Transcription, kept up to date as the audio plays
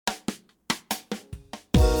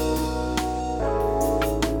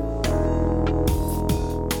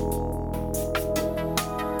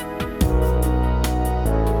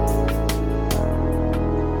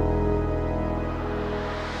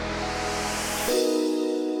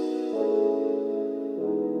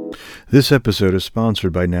This episode is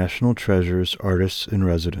sponsored by National Treasures Artists in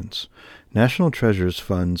Residence. National Treasures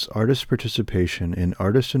funds artist participation in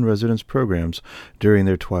artist in residence programs during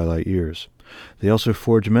their twilight years. They also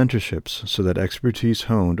forge mentorships so that expertise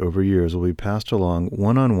honed over years will be passed along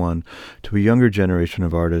one-on-one to a younger generation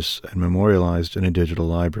of artists and memorialized in a digital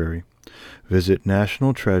library. Visit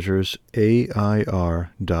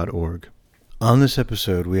nationaltreasuresair.org. On this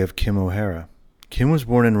episode, we have Kim O'Hara. Kim was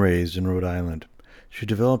born and raised in Rhode Island. She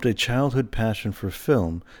developed a childhood passion for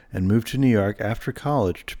film and moved to New York after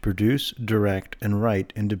college to produce, direct, and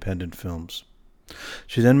write independent films.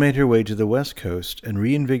 She then made her way to the West Coast and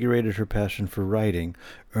reinvigorated her passion for writing,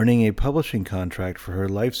 earning a publishing contract for her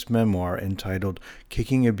life's memoir entitled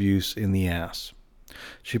Kicking Abuse in the Ass.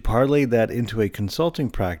 She parlayed that into a consulting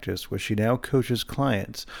practice where she now coaches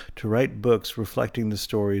clients to write books reflecting the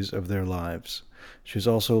stories of their lives. She's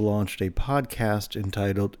also launched a podcast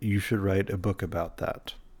entitled You Should Write a Book About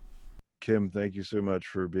That. Kim, thank you so much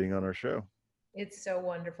for being on our show. It's so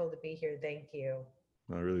wonderful to be here. Thank you.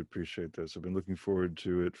 I really appreciate this. I've been looking forward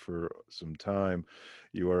to it for some time.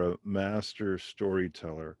 You are a master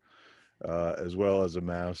storyteller, as well as a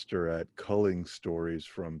master at culling stories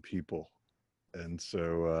from people. And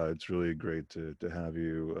so it's really great to have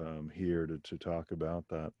you here to talk about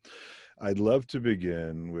that. I'd love to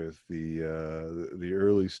begin with the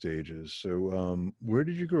early stages. So, where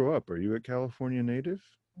did you grow up? Are you a California native?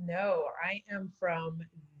 No, I am from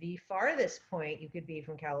the farthest point you could be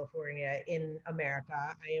from California in America.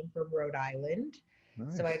 I am from Rhode Island.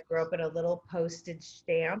 So I Nice. grew up in a little postage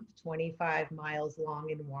stamp, 25 miles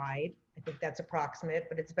long and wide. I think that's approximate,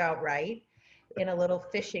 but it's about right. In a little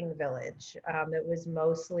fishing village that was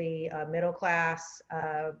mostly middle class,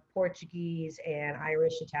 Portuguese, and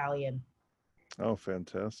Irish Italian. Oh,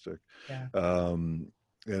 fantastic. Yeah. Um,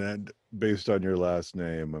 based on your last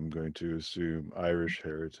name, I'm going to assume Irish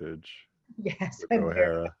heritage Yes, with I'm very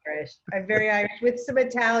O'Hara. Irish. I'm very Irish with some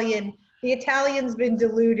Italian. The Italian's been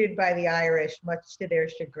diluted by the Irish, much to their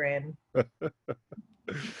chagrin.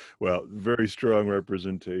 Well, very strong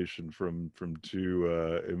representation from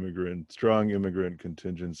two strong immigrant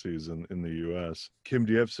contingencies in the U.S. Kim,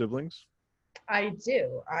 do you have siblings? I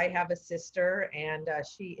do. I have a sister, and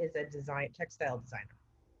she is a textile designer.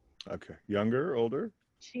 Okay, younger, older?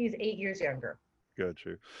 She's 8 years younger. Got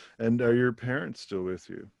you. And are your parents still with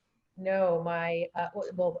you? No,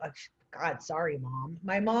 God, sorry, mom.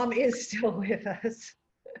 My mom is still with us.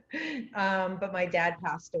 But my dad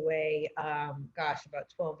passed away, gosh, about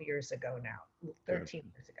 12 years ago now, Got 13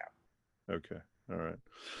 years ago. you. Okay, all right.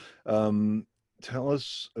 Um, Tell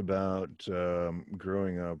us about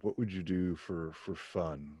growing up. What would you do for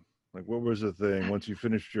fun? Like, what was the thing once you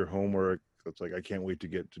finished your homework? It's like I can't wait to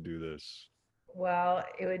get to do this. Well,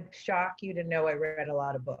 it would shock you to know I read a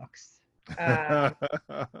lot of books. Um,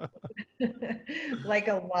 like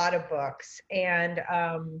a lot of books. And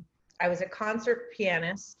I was a concert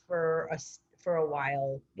pianist for a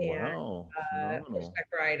while, and Wow, phenomenal. horseback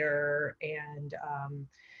rider, and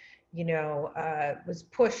was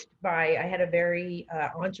pushed by. I had a very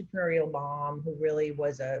entrepreneurial mom who really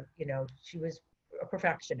was she was a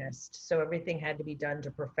perfectionist, so everything had to be done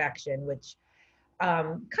to perfection, which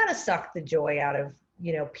kind of sucked the joy out of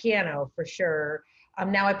piano for sure.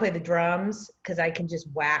 Now I play the drums because I can just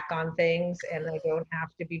whack on things and I don't have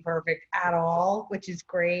to be perfect at all, which is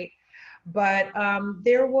great. But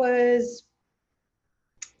there wasn't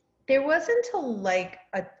a like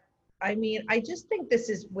a I mean, I just think this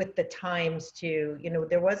is with the times too.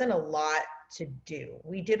 There wasn't a lot to do.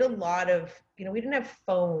 We did a lot of, we didn't have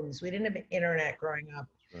phones, we didn't have internet growing up.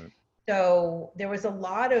 Right. So there was a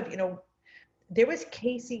lot of, there was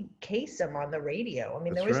Casey Kasem on the radio. I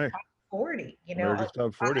mean, there That's was right. Top 40, America's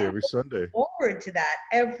Top 40 I every Sunday. looked forward to that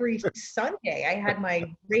every Sunday. I had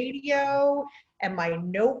my radio and my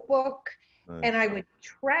notebook, and Nice. I would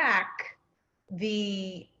track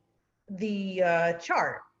the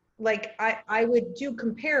chart. Like I would do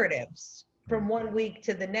comparatives Mm. from one week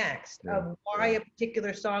to the next Yeah. of why Yeah. a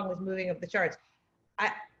particular song was moving up the charts.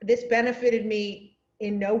 This benefited me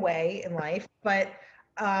in no way in life, but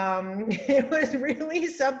it was really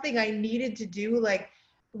something I needed to do. Like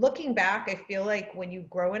looking back, I feel like when you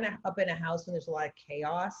up in a house and there's a lot of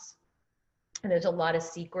chaos and there's a lot of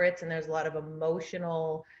secrets and there's a lot of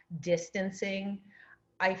emotional distancing,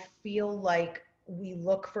 I feel like we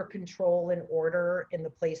look for control and order in the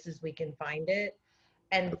places we can find it.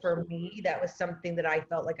 And for Absolutely. me, that was something that I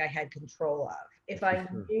felt like I had control of. If For I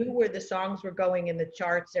sure. knew where the songs were going in the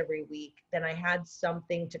charts every week, then I had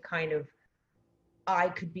something to I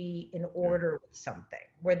could be in Yeah. order with something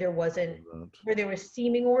where there wasn't, Love that. where there was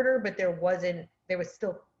seeming order, but there was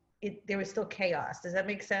still there was still chaos. Does that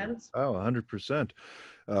make sense? Oh, 100%.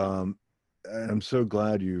 Um, and I'm so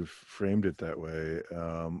glad you've framed it that way.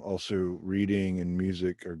 Also, reading and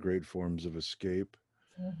music are great forms of escape,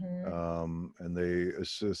 Hmm. and they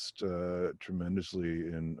assist tremendously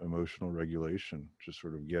in emotional regulation, just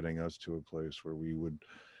sort of getting us to a place where we would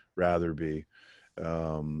rather be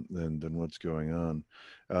than what's going on.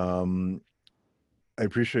 Um, I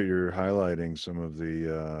appreciate your highlighting some of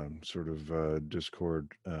the sort of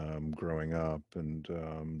discord growing up, and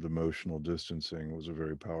the emotional distancing was a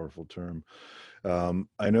very powerful term.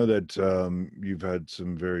 I know that you've had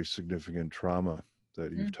some very significant trauma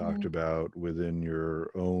that you've talked Hmm. about within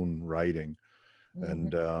your own writing. Hmm.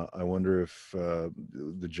 And I wonder if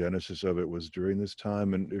the genesis of it was during this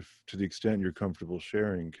time, and if to the extent you're comfortable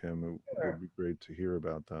sharing, Kim, it would Sure. be great to hear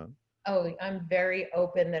about that. Oh, I'm very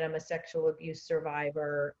open that I'm a sexual abuse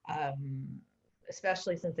survivor,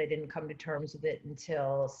 especially since I didn't come to terms with it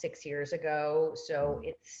until 6 years ago. So Mm.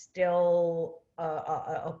 it's still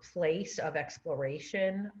a place of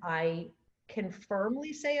exploration. I can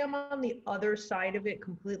firmly say I'm on the other side of it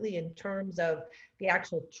completely in terms of the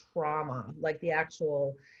actual trauma, like the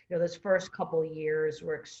actual, those first couple years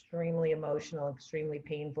were extremely emotional, extremely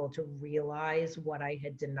painful to realize what I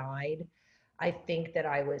had denied. I think that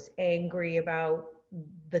I was angry about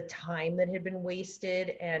the time that had been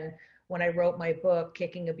wasted. And when I wrote my book,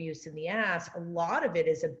 Kicking Abuse in the Ass, a lot of it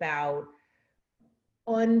is about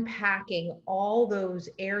unpacking all those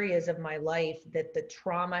areas of my life that the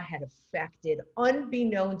trauma had affected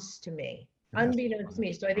unbeknownst to me. Yes. Unbeknownst to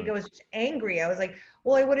me. So I think Right. I was just angry. I was like,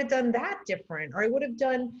 well, I would have done that different, or I would have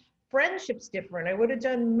done friendships different. I would have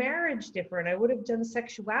done marriage different. I would have done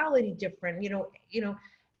sexuality different.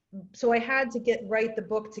 So I had to write the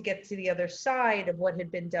book to get to the other side of what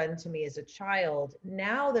had been done to me as a child.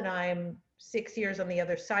 Now that I'm 6 years on the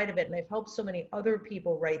other side of it, and I've helped so many other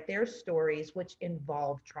people write their stories, which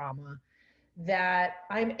involve trauma, that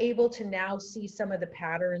I'm able to now see some of the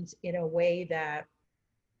patterns in a way that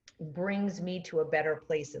brings me to a better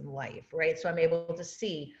place in life, right? So I'm able to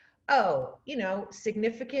see, oh,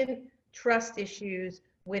 significant trust issues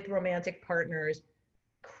with romantic partners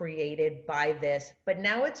created by this, but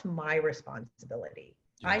now it's my responsibility.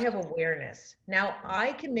 I Yes. have awareness. Now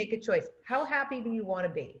I can make a choice. How happy do you want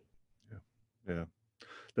to be? Yeah. Yeah.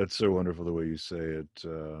 That's so wonderful the way you say it,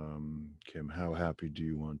 Kim. How happy do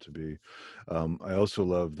you want to be? I also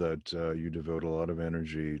love that you devote a lot of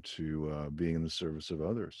energy to being in the service of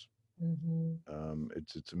others. Mm-hmm.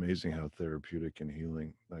 It's amazing how therapeutic and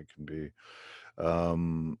healing that can be.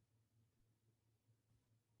 Um,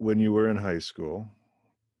 when you were in high school,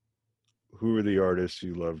 who were the artists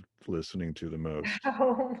you loved listening to the most?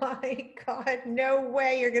 Oh my God, no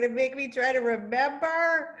way. You're going to make me try to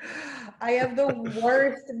remember. I have the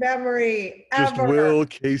worst memory Just ever. Will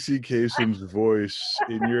Casey Kasem's voice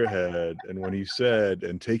in your head, and when he said,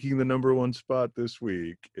 "And taking the number one spot this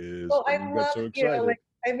week is," Well, and you got so excited.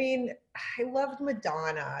 I mean, I loved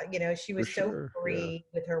Madonna. She For was so sure. Yeah. free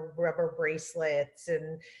with her rubber bracelets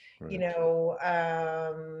and, Right.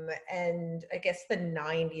 and I guess the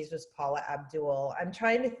 90s was Paula Abdul. I'm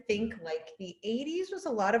trying to think, like the 80s was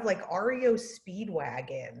a lot of like REO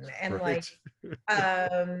Speedwagon and like,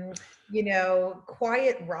 Right.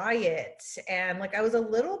 Quiet Riot. And like, I was a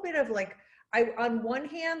little bit of like, I on one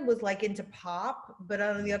hand was like into pop, but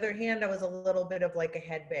on the other hand, I was a little bit of like a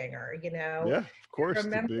headbanger. Yeah, of I course, the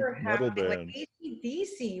big remember metal having like bands.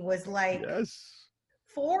 AC/DC was like Yes,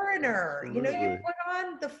 Foreigner. You absolutely. put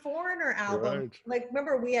on the Foreigner album. Right. Like,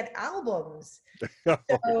 remember we had albums. Oh,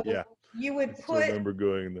 So yeah. you I would still put remember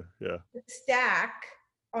going yeah, the stack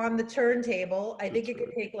on the turntable. I think that's it could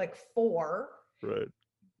right. take like four Right.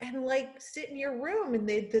 and like sit in your room and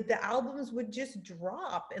the albums would just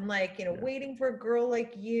drop and like, Yeah. Waiting for a Girl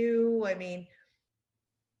Like You. I mean,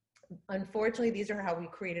 unfortunately, these are how we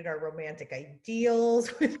created our romantic ideals,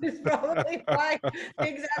 which is probably why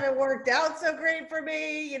things haven't worked out so great for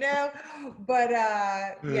me. But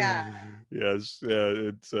yeah. Yes, yeah,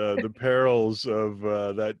 it's the perils of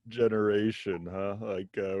that generation, huh?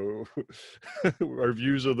 Like our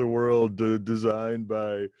views of the world designed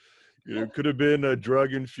by, could have been a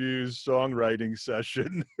drug-infused songwriting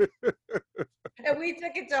session. And we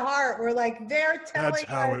took it to heart. We're like, they're That's telling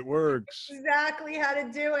how us it works. exactly how to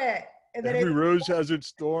do it. And then Every rose has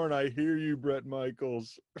its thorn. I hear you, Brett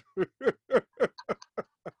Michaels. I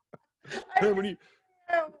And really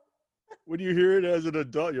do. when you hear it as an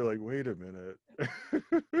adult, you're like, wait a minute.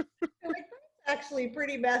 Like, that's actually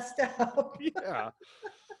pretty messed up. Yeah,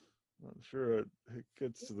 I'm sure it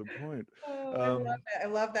gets to the point. Oh, I love Um, it. I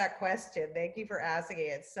love that question. Thank you for asking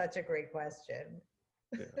it. It's such a great question.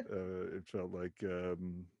 yeah, it felt like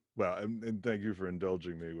Well, and thank you for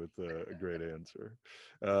indulging me with a great answer.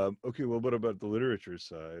 Okay, well, what about the literature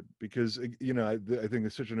side? Because I think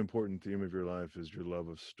it's such an important theme of your life is your love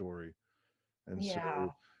of story. And so, Yeah.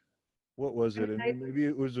 what was I it? mean, And maybe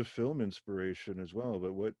it was a film inspiration as well.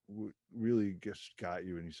 But what really just got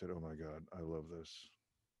you, and you said, "Oh my God, I love this."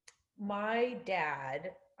 my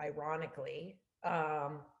dad, ironically,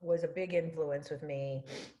 was a big influence with me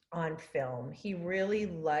on film. He really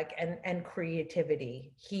liked and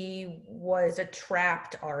creativity. He was a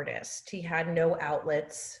trapped artist. He had no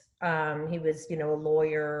outlets. He was, a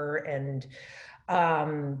lawyer and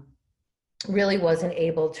um, really wasn't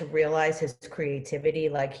able to realize his creativity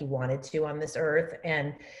like he wanted to on this earth.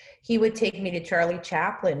 And he would take me to Charlie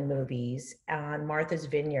Chaplin movies on Martha's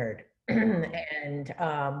Vineyard. Wow. And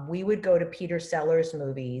we would go to Peter Sellers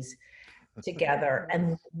movies together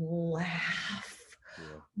and laugh Yeah.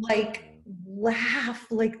 like Yeah. laugh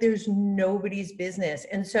like there's nobody's business.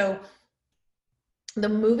 And so the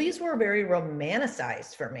movies were very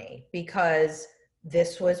romanticized for me because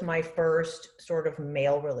this was my first sort of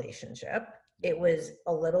male relationship. It was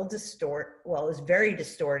a little well, it was very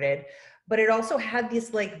distorted, but it also had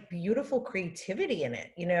this like beautiful creativity in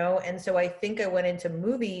it, And so I think I went into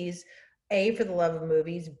movies, A, for the love of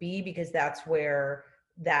movies, B, because that's where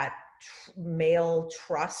that male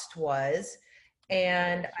trust was.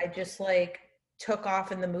 And I just like took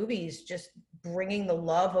off in the movies, just bringing the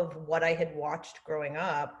love of what I had watched growing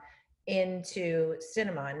up into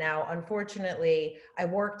cinema. Now, unfortunately, I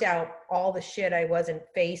worked out all the shit I wasn't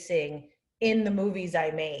facing in the movies I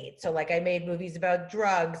made. So, like, I made movies about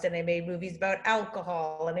drugs, and I made movies about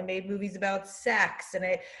alcohol, and I made movies about sex, and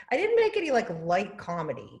I didn't make any like light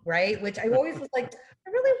comedy, right? Which I always was like, I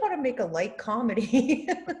really want to make a light comedy.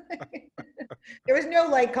 There was no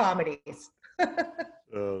light comedies.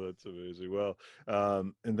 Oh, that's amazing. Well,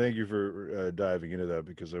 and thank you for diving into that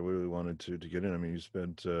because I really wanted to get in. I mean, you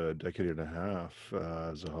spent a decade and a half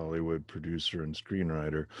as a Hollywood producer and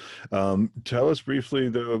screenwriter. Tell us briefly,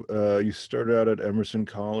 though, you started out at Emerson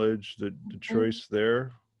College, the choice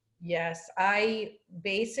there. Yes, I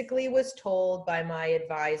basically was told by my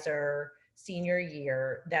advisor senior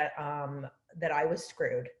year that I was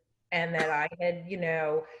screwed and that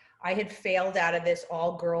I had failed out of this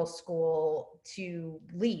all girls school to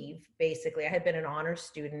leave. Basically, I had been an honors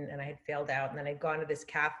student and I had failed out, and then I'd gone to this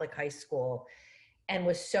Catholic high school and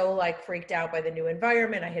was so like freaked out by the new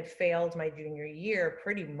environment. I had failed my junior year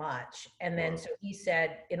pretty much. And then Wow. so he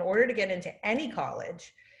said, in order to get into any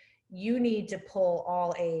college, you need to pull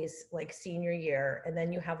all A's like senior year, and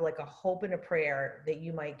then you have like a hope and a prayer that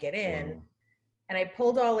you might get in. Wow. And I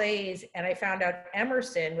pulled all A's, and I found out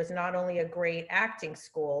Emerson was not only a great acting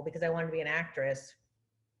school because I wanted to be an actress,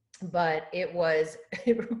 but it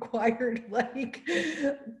required like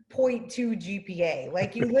zero point 0.2 GPA.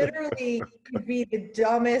 Like you literally could be the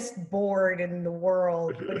dumbest board in the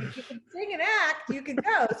world, but if you could sing and act, you could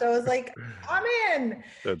go. So I was like, I'm in.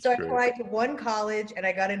 That's So I great. applied to one college and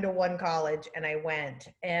I got into one college and I went.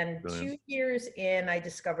 And Brilliant. 2 years in, I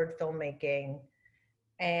discovered filmmaking,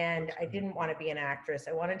 and That's I great. didn't want to be an actress.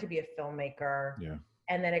 I wanted to be a filmmaker. Yeah.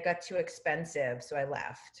 And then it got too expensive, so I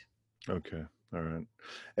left. Okay. All right.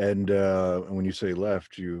 And when you say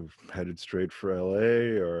left, you headed straight for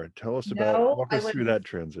LA, or tell us about, No, walk I us went through that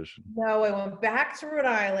transition. No, I went back to Rhode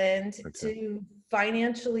Island Okay. to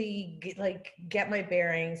financially get my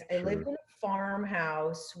bearings. I lived Sure. in a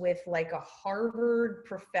farmhouse with like a Harvard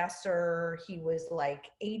professor. He was like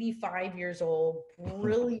 85 years old,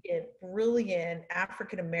 brilliant, brilliant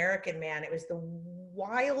African American man. It was the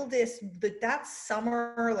wildest that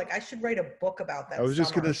summer. Like I should write a book about I that was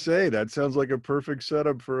just gonna summer. say that sounds like a perfect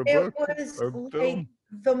setup for a It book was or like film.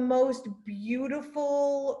 the most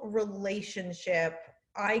beautiful relationship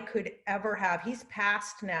I could ever have. He's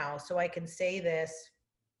passed now, so I can say this.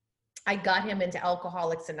 I got him into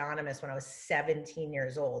Alcoholics Anonymous when I was 17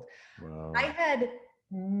 years old. I Wow. had,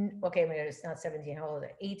 okay, my God, it's not 17, how old is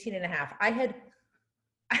it? 18 and a half. I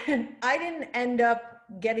didn't end up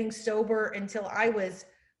getting sober until I was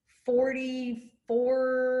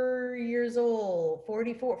 44 years old,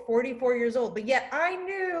 44 years old. But yet I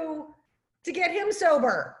knew to get him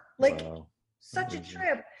sober. Like Wow. such a Amazing.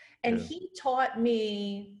 trip. And Yeah.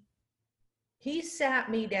 he sat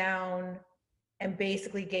me down and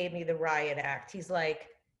basically gave me the riot act. He's like,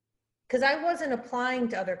 because I wasn't applying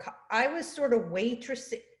to I was sort of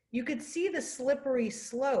waitress. You could see the slippery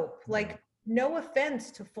slope. Yeah. Like, no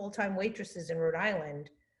offense to full-time waitresses in Rhode Island,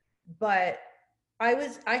 but I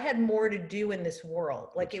had more to do in this world.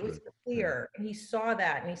 Like That's it was right. Yeah. clear. And he saw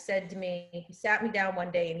that and he said to me, he sat me down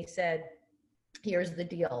one day and he said, here's the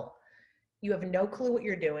deal. You have no clue what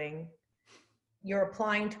you're doing. you're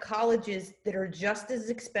applying to colleges that are just as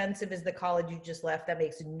expensive as the college you just left. That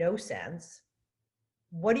makes no sense.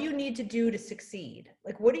 What do you need to do to succeed?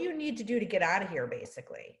 Like, what do you need to do to get out of here,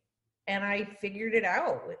 basically? And I figured it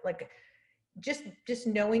out. Like, just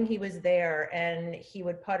knowing he was there, and he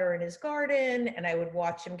would putter in his garden, and I would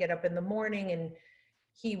watch him get up in the morning, and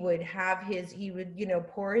he would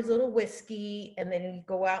pour his little whiskey, and then he'd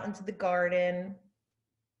go out into the garden.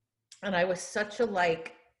 And I was such a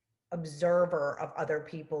observer of other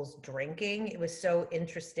people's drinking. It was so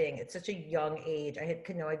interesting at such a young age.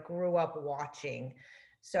 I grew up watching,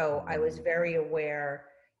 so I was very aware.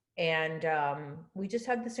 And we just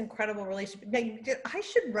had this incredible relationship. Now, I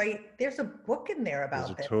should write. There's a book in there about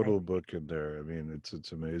There's a this. total book in there. I mean,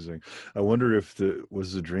 it's amazing. I wonder if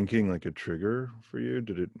was the drinking like a trigger for you?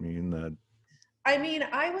 Did it mean that? I mean,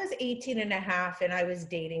 I was 18 and a half, and I was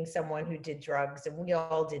dating someone who did drugs, and we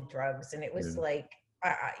all did drugs. And it was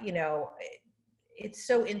it's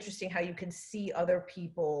so interesting how you can see other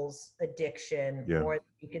people's addiction more than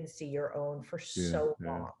you can see your own for so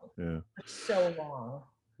long. Yeah. So long.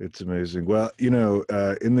 It's amazing. Well, in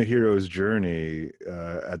the hero's journey,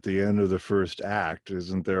 at the end of the first act,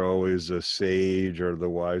 isn't there always a sage or the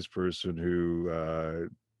wise person who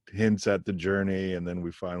hints at the journey, and then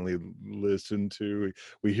we finally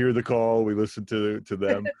we hear the call, we listen to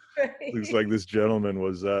them. Right. Looks like this gentleman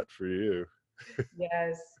was that for you.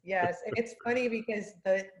 Yes. And it's funny because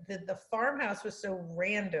the farmhouse was so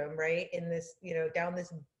random, right? In this, down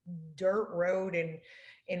this dirt road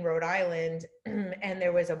in Rhode Island, and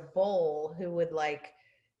there was a bull who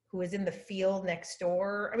was in the field next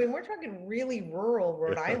door. I mean, we're talking really rural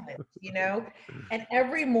Rhode Island, and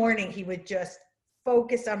every morning he would just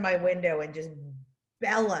focus on my window and just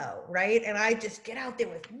bellow, right? And I just get out there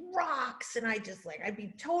with rocks, and I'd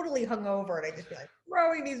be totally hungover, and I'd just be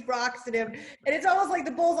throwing these rocks at him. And it's almost like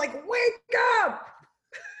the bull's like, wake up!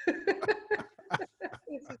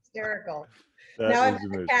 It's hysterical. Now I've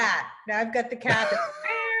got the cat. I've got the cat.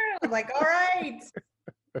 I'm like, all right.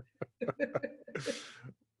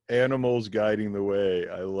 Animals guiding the way.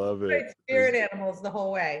 I love it. Spirit animals the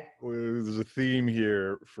whole way. There's a theme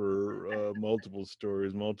here for multiple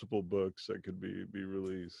stories, multiple books that could be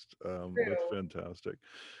released. That's fantastic.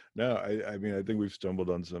 No, I mean, I think we've stumbled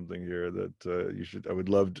on something here that you should. I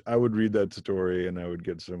would read that story, and I would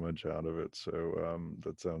get so much out of it. So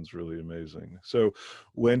that sounds really amazing. So,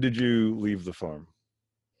 when did you leave the farm?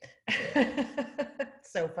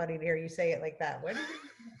 It's so funny to hear you say it like that. When did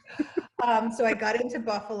you? So I got into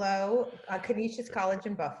Buffalo, Canisius College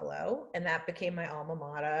in Buffalo, and that became my alma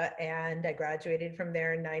mater. And I graduated from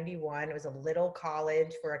there in 91. It was a little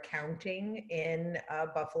college for accounting in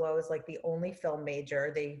Buffalo. It was the only film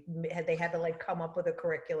major. They had to come up with a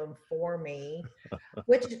curriculum for me,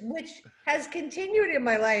 which has continued in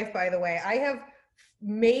my life, by the way. I have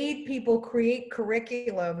made people create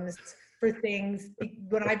curriculums for things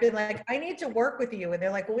when I've been like, I need to work with you. And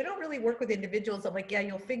they're like, well, we don't really work with individuals. I'm like, yeah,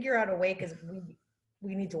 you'll figure out a way because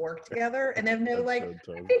we need to work together. And then they're like, I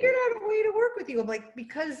figured out a way to work with you. I'm like,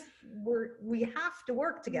 because we have to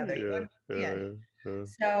work together.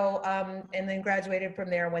 So, and then graduated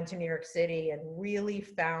from there, went to New York City, and really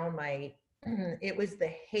found it was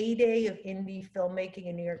the heyday of indie filmmaking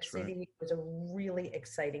in New York City. Right. It was a really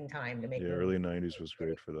exciting time to make. Yeah, early 90s was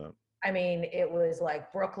great for that. I mean, it was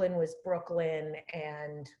Brooklyn was Brooklyn,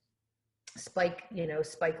 and Spike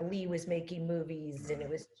Lee was making movies, and it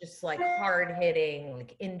was just hard hitting,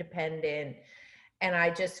 independent. And I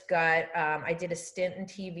just I did a stint in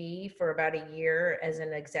TV for about a year as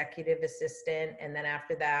an executive assistant. And then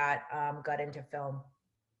after that, got into film.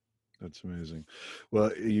 That's amazing.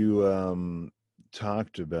 Well, you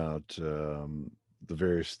talked about the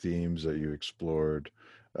various themes that you explored.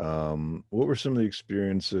 What were some of the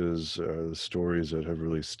experiences, the stories that have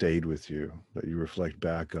really stayed with you, that you reflect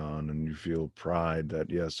back on and you feel pride that,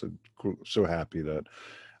 yes, I'm so happy that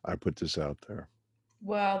I put this out there?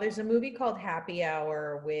 Well, there's a movie called Happy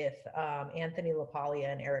Hour with Anthony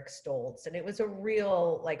LaPaglia and Eric Stoltz. And it was a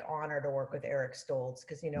real honor to work with Eric Stoltz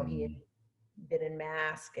because, he had been in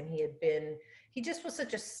Mask, and he just was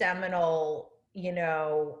such a seminal,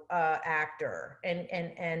 actor.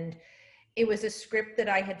 And it was a script that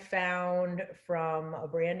I had found from a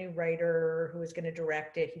brand new writer who was going to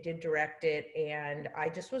direct it. He did direct it. And I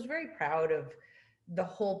just was very proud of the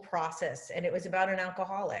whole process. And it was about an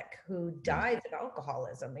alcoholic who dies of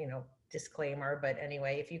alcoholism, disclaimer. But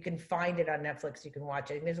anyway, if you can find it on Netflix, you can watch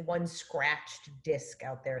it. And there's one scratched disc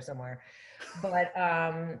out there somewhere. But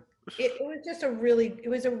it was just a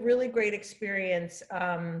really great experience.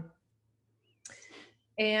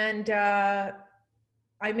 And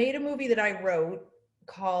I made a movie that I wrote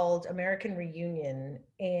called American Reunion,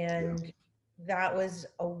 and that was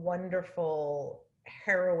a wonderful,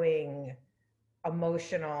 harrowing,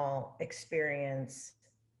 emotional experience.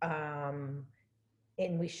 Um,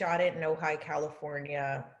 and we shot it in Ojai,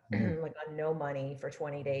 California, Mm, like on no money for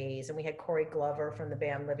 20 days. And we had Corey Glover from the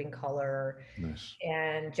band Living Color nice.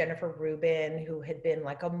 and Jennifer Rubin, who had been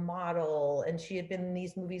like a model, and she had been in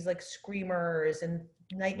these movies like Screamers and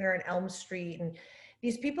Nightmare on Elm Street. And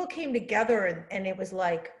these people came together, and it was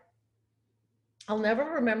like, I'll never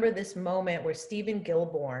remember this moment where Stephen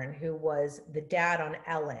Gilborn, who was the dad on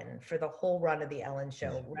Ellen for the whole run of the Ellen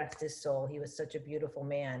show, rest his soul, he was such a beautiful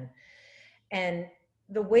man. And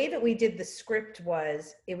the way that we did the script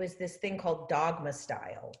was, it was this thing called dogma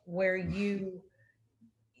style, where you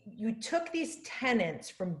took these tenets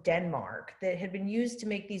from Denmark that had been used to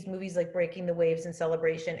make these movies like Breaking the Waves and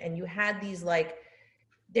Celebration, and you had these like,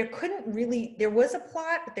 there was a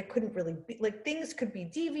plot, but there couldn't really be, like, things could be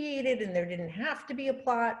deviated and there didn't have to be a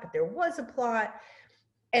plot, but there was a plot.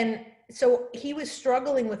 And so he was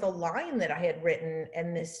struggling with a line that I had written,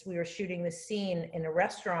 and we were shooting this scene in a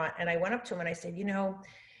restaurant, and I went up to him and I said,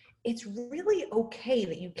 it's really okay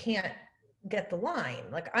that you can't get the line.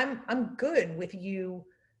 Like, I'm good with you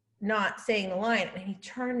not saying the line. And he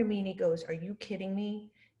turned to me and he goes, "Are you kidding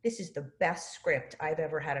me? This is the best script I've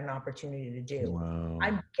ever had an opportunity to do. Wow.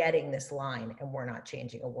 I'm getting this line and we're not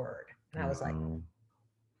changing a word." And I was like, Wow.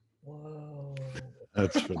 whoa.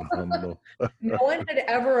 That's phenomenal. No one had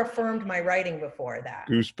ever affirmed my writing before that.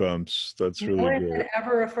 Goosebumps. That's No really one great. had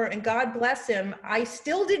ever affirmed, and God bless him, I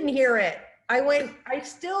still didn't hear it. I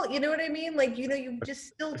still, you know what I mean? Like, you just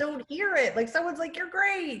still don't hear it. Like, someone's like, "You're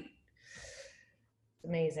great." It's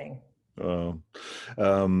amazing.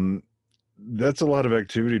 Um, that's a lot of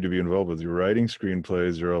activity to be involved with. You're writing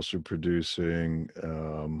screenplays, you're also producing,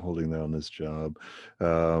 holding down this job.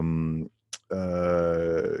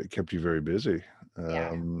 Kept you very busy.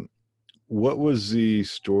 Yeah. What was the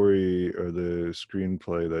story or the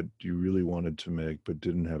screenplay that you really wanted to make but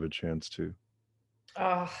didn't have a chance to?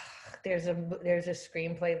 Oh, there's a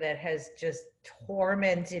screenplay that has just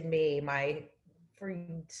tormented me for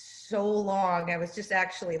so long. I was just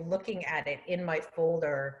actually looking at it in my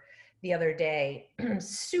folder the other day.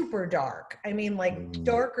 Super dark. I mean, like,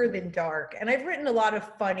 darker than dark. And I've written a lot of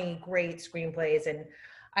funny, great screenplays, and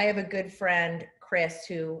I have a good friend, Chris,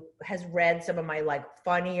 who has read some of my like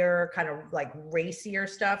funnier, kind of like racier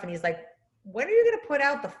stuff, and he's like, "When are you going to put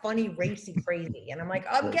out the funny, racy, crazy?" And I'm like,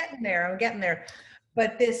 I'm getting there.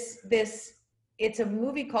 But it's a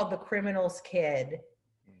movie called The Criminal's Kid,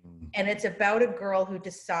 and it's about a girl who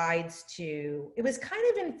decides to, it was kind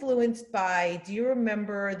of influenced by, do you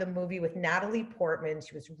remember the movie with Natalie Portman?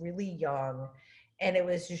 She was really young, and it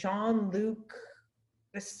was Jean-Luc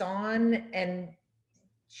Besson, and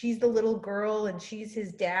she's the little girl and she's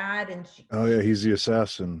his dad, and Oh yeah, he's the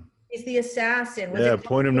assassin. he's the assassin. Was Yeah, it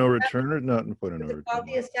Point of No Return, or not Point of No was it called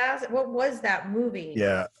Return? The Assassin? What was that movie?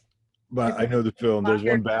 Yeah, but I know the film. There's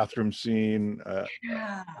one bathroom scene.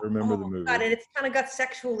 Yeah. I remember the Oh movie. God, and it's kind of got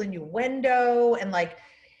sexual innuendo, and like,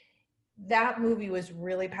 that movie was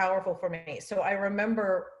really powerful for me. So I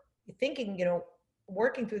remember thinking,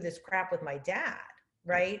 working through this crap with my dad,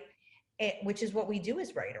 right? Which is what we do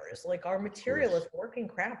as writers. Like, our material is working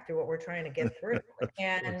crap through what we're trying to get through.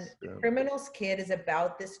 And The Criminal's Kid is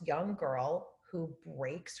about this young girl who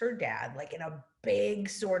breaks her dad, like in a big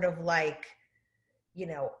sort of like,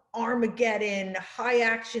 Armageddon, high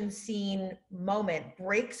action scene moment,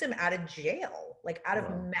 breaks him out of jail, like out of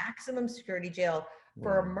maximum security jail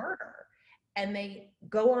for a murder. And they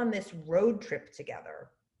go on this road trip together.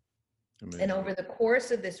 Amazing. And over the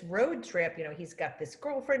course of this road trip, he's got this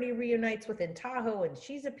girlfriend he reunites with in Tahoe, and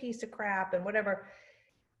she's a piece of crap and whatever.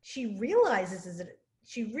 She realizes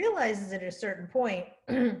at a certain point,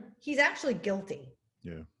 he's actually guilty.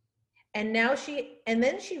 Yeah. And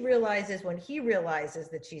then she realizes, when he realizes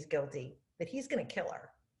that she's guilty, that he's going to kill her.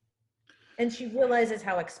 And she realizes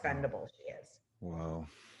how expendable she is. Wow.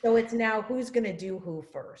 So it's now, who's going to do who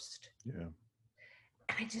first? Yeah.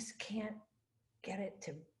 I just can't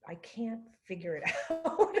I can't figure it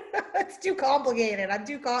out. It's too complicated.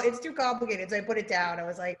 It's too complicated. So I put it down. I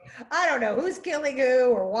was like, I don't know who's killing who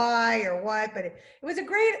or why or what, but it was a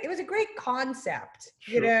great concept,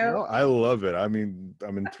 Sure. No, I love it. I mean,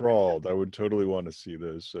 I'm enthralled. I would totally want to see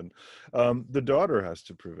this. And the daughter has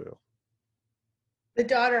to prevail. The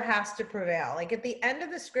daughter has to prevail. Like, at the end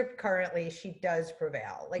of the script currently, she does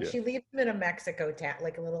prevail. Like, she leaves him in a Mexico town,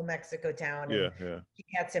 like a little Mexico town. And she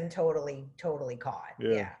gets him totally caught.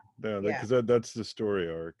 Yeah. Because that's the story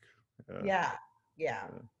arc. Yeah.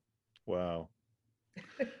 Wow.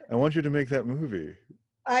 I want you to make that movie.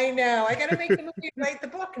 I know. I got to make the movie, write the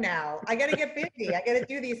book now. I got to get busy. I got to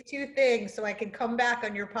do these two things so I can come back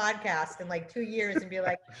on your podcast in like 2 years and be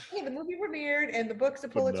like, hey, the movie premiered and the book's a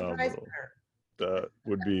Pulitzer Prize Phenomenal. winner. That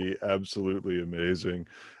would be absolutely amazing.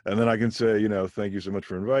 And then I can say, you know, thank you so much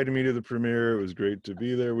for inviting me to the premiere. It was great to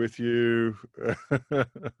be there with you.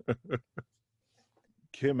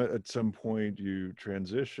 Kim, at some point you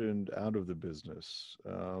transitioned out of the business.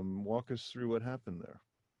 Walk us through what happened there.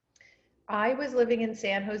 I was living in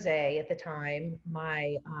San Jose at the time.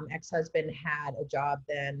 My ex-husband had a job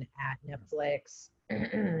then at Netflix,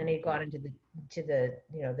 and he'd gone into the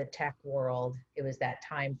the tech world. It was that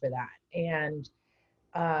time for that, and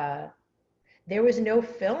uh, there was no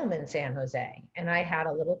film in San Jose, and I had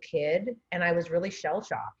a little kid, and I was really shell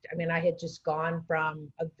shocked. I mean, I had just gone from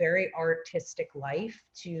a very artistic life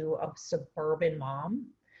to a suburban mom.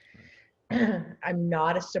 I'm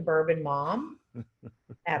not a suburban mom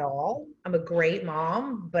at all. I'm a great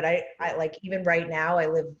mom, but I like, even right now I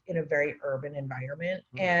live in a very urban environment.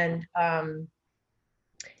 And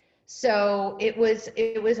so it was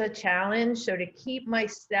a challenge. So to keep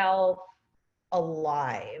myself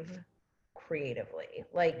alive creatively,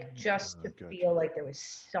 like just to feel like there was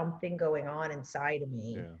something going on inside of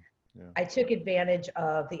me. I took advantage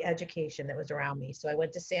of the education that was around me. So I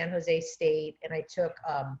went to San Jose State and I took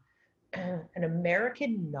an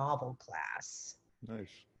American novel class. Nice.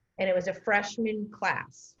 And it was a freshman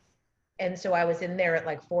class. And so I was in there at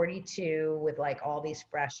like 42 with like all these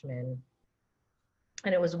freshmen.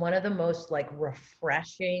 And it was one of the most like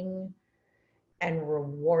refreshing and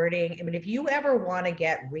rewarding. I mean, if you ever want to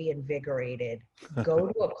get reinvigorated, go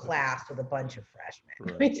to a class with a bunch of freshmen.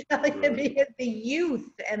 Let me tell you, because the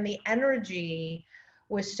youth and the energy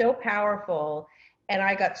was so powerful. And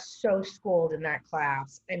I got so schooled in that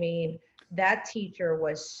class. I mean, that teacher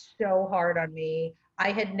was so hard on me.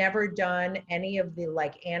 I had never done any of the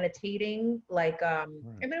like annotating, like I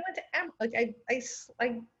mean, I went to like I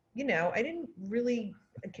didn't really.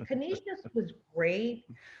 Canisius was great,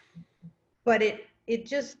 but it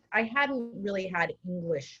just, I hadn't really had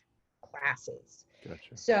English classes.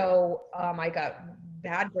 Gotcha. So I got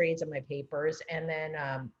bad grades on my papers, and then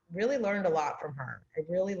really learned a lot from her. I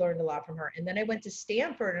really learned a lot from her. And then I went to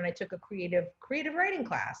Stanford and I took a creative writing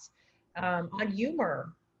class on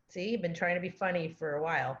humor. See, I've been trying to be funny for a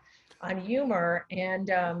while on humor. And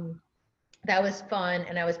that was fun.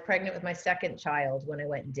 And I was pregnant with my second child when I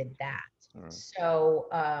went and did that. Right. So,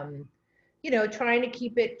 trying to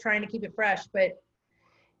keep it fresh, but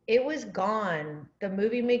it was gone. The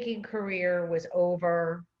movie making career was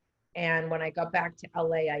over. And when I got back to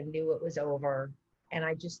LA, I knew it was over, and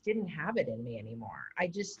I just didn't have it in me anymore.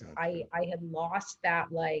 Gotcha. I had lost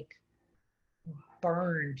that like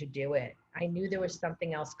burn to do it. I knew there was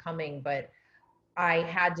something else coming, but I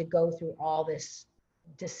had to go through all this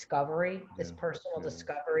discovery, this personal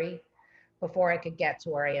discovery, before I could get to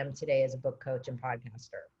where I am today as a book coach and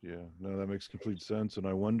podcaster. Yeah, no, that makes complete sense. And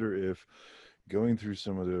I wonder if going through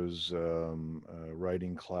some of those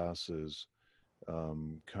writing classes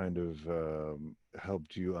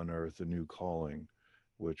helped you unearth a new calling,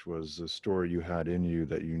 which was the story you had in you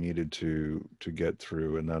that you needed to get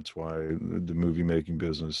through, and that's why the movie making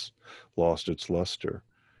business lost its luster.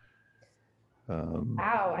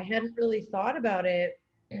 Wow, I hadn't really thought about it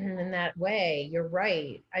in that way. You're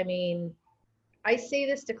right. I mean, I say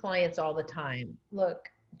this to clients all the time. Look,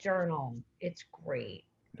 journal, it's great,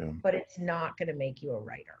 but it's not going to make you a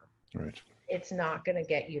writer. Right. It's not going to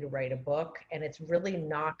get you to write a book, and it's really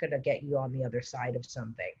not going to get you on the other side of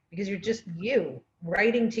something, because you're just you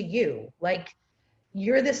writing to you. Like,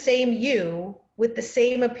 you're the same you with the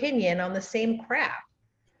same opinion on the same crap.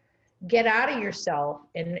 Get out of yourself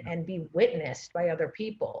and be witnessed by other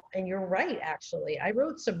people. And you're right, actually. I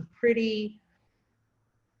wrote some pretty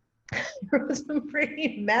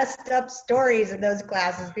messed up stories in those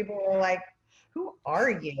classes. People were like, who are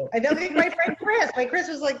you? I know, my friend Chris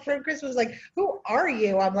was like, who are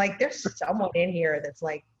you? I'm like, there's someone in here that's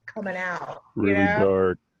like coming out.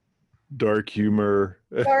 Really dark humor.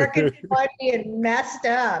 Dark and funny and messed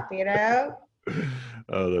up,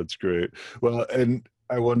 Oh, that's great. Well, and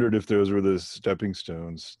I wondered if those were the stepping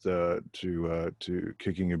stones to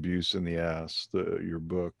Kicking Abuse in the Ass, your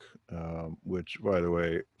book, which, by the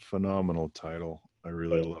way, phenomenal title. I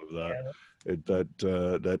really love that.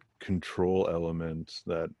 That control element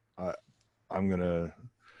that I'm gonna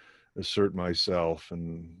assert myself,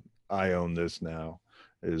 and I own this now,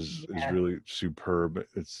 is really superb.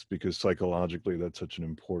 It's because psychologically that's such an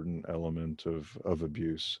important element of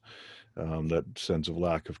abuse, that sense of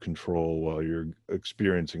lack of control while you're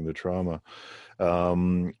experiencing the trauma.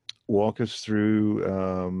 walk us through,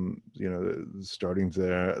 starting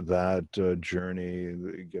there, that journey,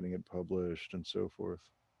 getting it published and so forth.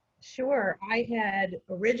 Sure. I had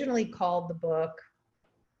originally called the book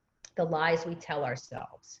The Lies We Tell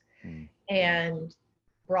Ourselves, Mm. and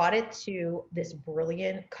brought it to this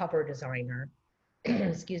brilliant cover designer.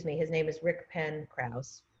 Excuse me. His name is Rick Penn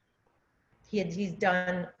Krause. He's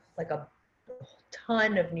done like a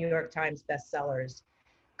ton of New York Times bestsellers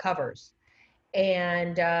covers.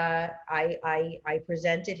 And I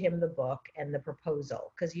presented him the book and the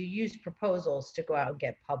proposal, because you use proposals to go out and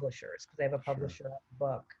get publishers, because I have a publisher of the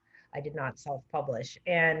book. I did not self-publish.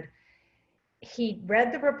 And he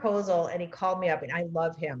read the proposal and he called me up, and I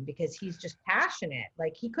love him because he's just passionate.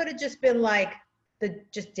 Like, he could have just been like,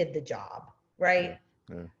 just did the job, right?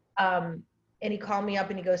 Yeah. And he called me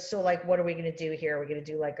up and he goes, so like, what are we going to do here? We're going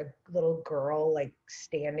to do like a little girl, like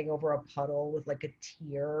standing over a puddle with like a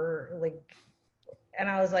tear, like, and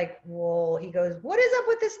I was like, well, he goes, what is up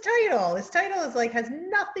with this title? This title is like, has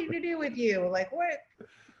nothing to do with you. Like, what?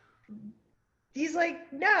 He's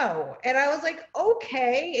like, no. And I was like,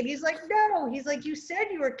 okay. And he's like, no. He's like, you said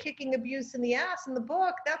you were kicking abuse in the ass in the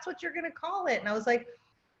book. That's what you're going to call it. And I was like,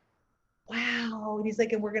 wow. And he's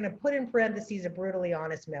like, and we're going to put in parentheses a brutally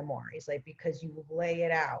honest memoir. He's like, because you lay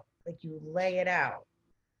it out. Like, you lay it out.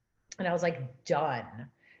 And I was like, done.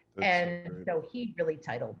 That's and so he really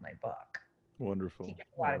titled my book. Wonderful. He gets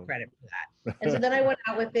a lot of credit for that. And so then I went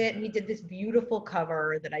out with it, and he did this beautiful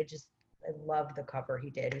cover that I love the cover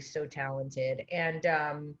he did. He's so talented. And,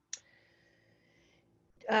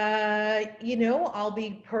 I'll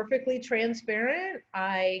be perfectly transparent.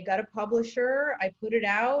 I got a publisher, I put it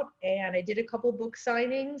out, and I did a couple book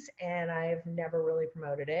signings, and I've never really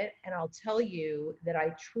promoted it. And I'll tell you that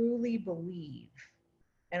I truly believe,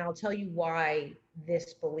 and I'll tell you why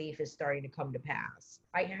this belief is starting to come to pass.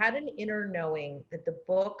 I had an inner knowing that the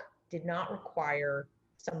book did not require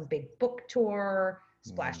some big book tour,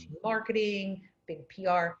 splashy marketing, big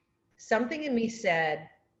PR. Something in me said,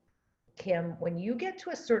 Kim, when you get to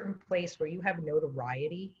a certain place where you have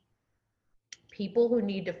notoriety, people who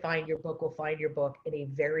need to find your book will find your book in a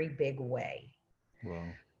very big way. Wow.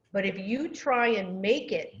 But if you try and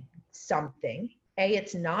make it something,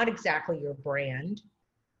 it's not exactly your brand,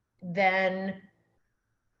 then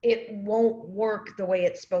it won't work the way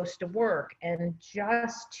it's supposed to work. And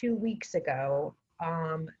just 2 weeks ago,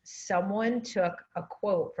 someone took a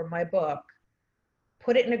quote from my book,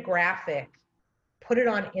 put it in a graphic, put it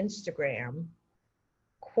on Instagram,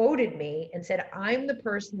 quoted me, and said, I'm the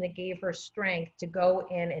person that gave her strength to go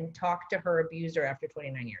in and talk to her abuser after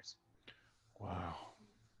 29 years. Wow.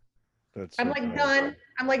 I'm like, done.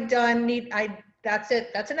 I'm like, done. That's it.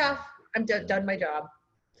 That's enough. I'm done my job.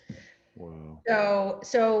 Wow.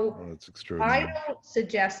 So that's extraordinary. I don't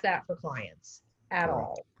suggest that for clients at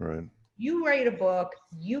all. Right. You write a book,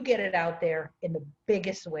 you get it out there in the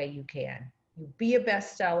biggest way you can. You be a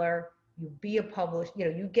bestseller, you be a published,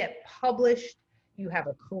 you get published, you have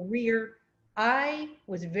a career. I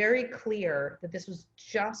was very clear that this was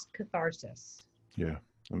just catharsis. Yeah,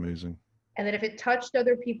 amazing. And that if it touched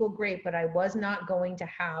other people, great, but I was not going to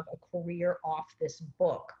have a career off this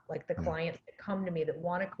book. Like the clients that come to me that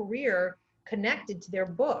want a career connected to their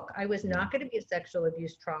book. I was not going to be a sexual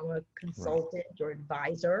abuse trauma consultant or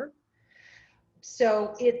advisor.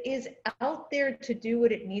 So it is out there to do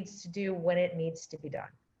what it needs to do when it needs to be done.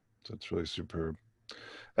 That's really superb.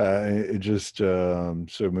 It just so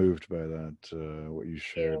moved by that, what you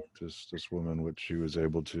shared, this woman, what she was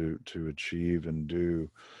able to achieve and do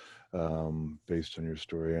based on your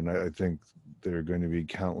story. And I think there are going to be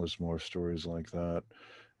countless more stories like that.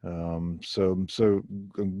 So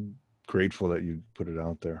I'm grateful that you put it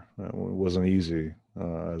out there. It wasn't easy,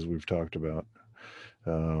 as we've talked about.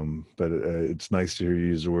 But it's nice to hear you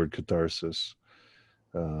use the word catharsis.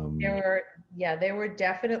 There were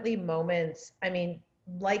definitely moments. I mean,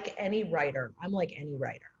 like any writer, I'm like any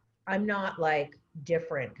writer. I'm not like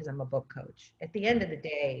different because I'm a book coach. At the end of the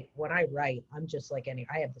day, when I write, I'm just like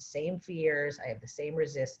I have the same fears, I have the same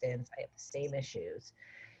resistance, I have the same issues.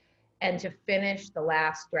 And to finish the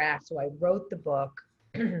last draft, so I wrote the book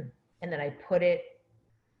and then I put it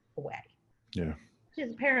away. Yeah. Which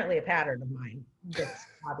is apparently a pattern of mine that's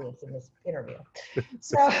obvious in this interview.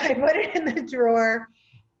 So I put it in the drawer,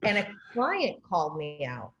 and a client called me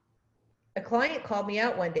out. A client called me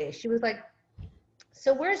out one day. She was like,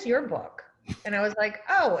 so where's your book? And I was like,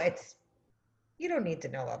 oh, you don't need to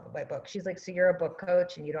know about my book. She's like, so you're a book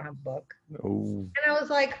coach and you don't have a book? Oh. And I was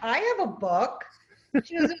like, I have a book.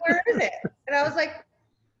 She was like, where is it? And I was like,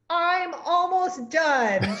 I'm almost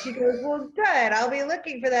done. She goes, well, good. I'll be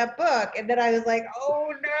looking for that book. And then I was like,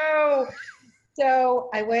 oh no. So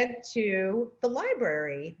I went to the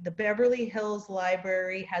library. The Beverly Hills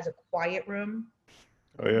Library has a quiet room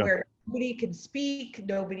Oh yeah. where nobody can speak,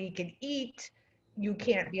 nobody can eat, you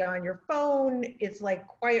can't be on your phone. It's like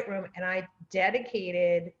quiet room. And I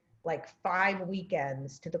dedicated like 5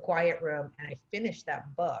 weekends to the quiet room and I finished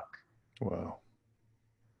that book. Wow.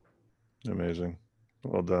 Amazing.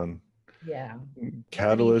 Well done. Yeah. Wasn't easy.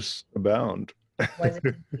 Catalysts abound. Wasn't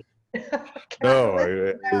easy. No,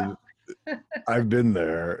 Catalyst. I've been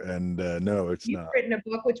there, and no, it's You've not. written a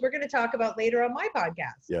book, which we're going to talk about later on my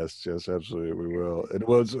podcast. Yes, yes, absolutely, we will. It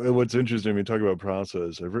was what's interesting. We talk about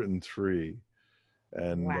process. I've written three,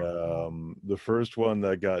 and Wow. the first one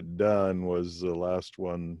that got done was the last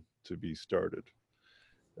one to be started.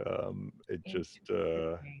 It just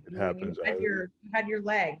Interesting. it You happens. had your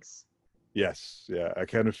legs. Yes, yeah, I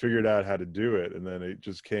kind of figured out how to do it, and then it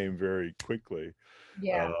just came very quickly.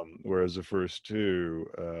 Yeah. Whereas the first two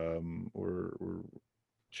were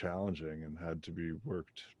challenging and had to be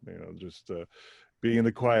worked. Just being in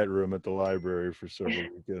the quiet room at the library for several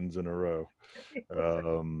weekends in a row.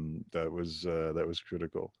 That was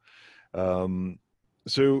critical. Um,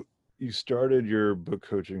 so you started your book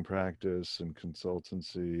coaching practice and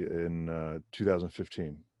consultancy in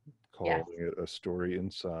 2015, calling Yes. it A Story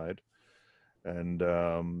Inside, and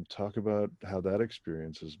talk about how that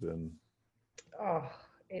experience has been. Oh,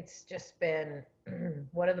 it's just been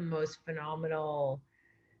one of the most phenomenal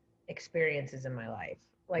experiences in my life.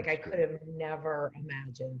 Like I That's could good. have never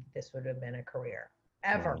imagined this would have been a career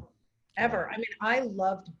ever, Wow. Wow. ever. I mean, I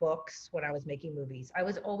loved books when I was making movies. I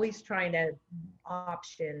was always trying to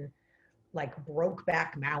option like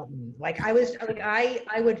Brokeback Mountain. Like I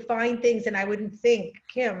would find things and I wouldn't think,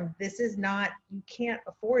 Kim, this is not, you can't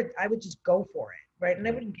afford. I would just go for it, right? And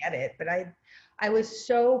I Yeah. wouldn't get it, but I was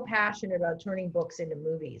so passionate about turning books into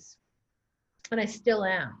movies. And I still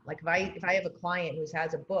am. Like if I have a client who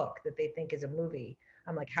has a book that they think is a movie,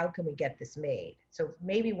 I'm like, how can we get this made? So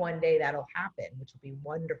maybe one day that'll happen, which will be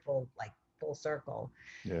wonderful, like full circle.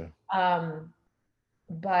 Yeah. Um,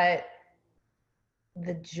 but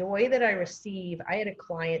the joy that I receive, I had a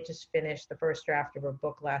client just finish the first draft of her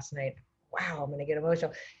book last night. Wow, I'm gonna get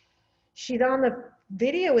emotional. She's on the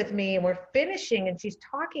video with me and we're finishing and she's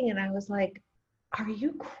talking and I was like, are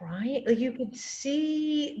you crying? Like you could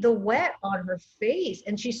see the wet on her face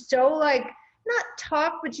and she's so like not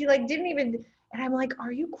tough, but she like didn't even, and I'm like,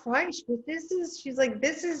 are you crying? She's like,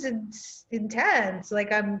 this is intense.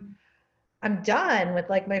 Like I'm done with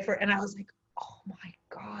like my first, and I was like, oh my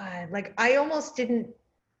God. Like I almost didn't,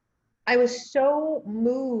 I was so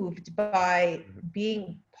moved by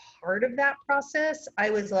being part of that process. I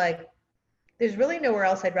was like, there's really nowhere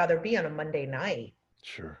else I'd rather be on a Monday night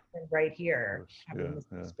Sure. than right Of here course. having Yeah. this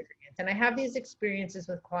Yeah. experience. And I have these experiences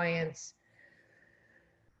with clients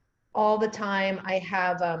all the time.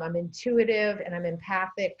 I'm intuitive and I'm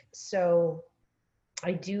empathic. So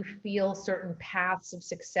I do feel certain paths of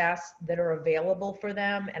success that are available for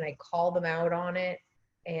them and I call them out on it.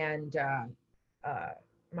 And uh,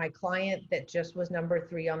 my client that just was number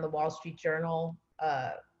 3 on the Wall Street Journal,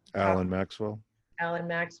 top Alan Maxwell. Alan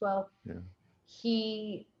Maxwell, Yeah.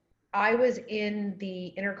 he, I was in the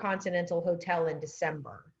Intercontinental Hotel in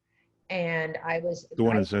December and The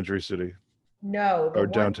one I in Century City know the or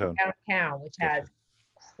one downtown. downtown, which Gotcha. has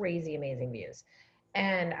crazy amazing views.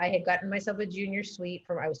 And I had gotten myself a junior suite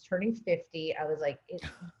I was turning 50. I was like, you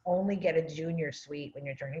only get a junior suite when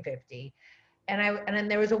you're turning 50. And then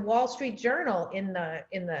there was a Wall Street Journal in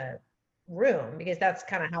the room because that's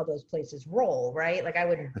kind of how those places roll, right? Like I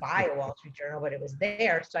wouldn't buy a Wall Street Journal, but it was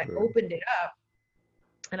there. So I opened it up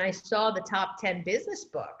and I saw the top 10 business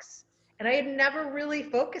books. And I had never really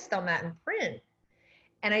focused on that in print.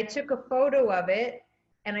 And I took a photo of it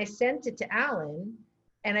and I sent it to Alan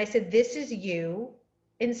and I said, this is you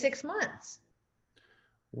in 6 months.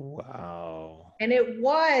 Wow. And it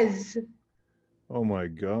was. Oh my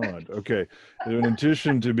God. Okay. In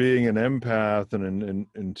addition to being an empath and an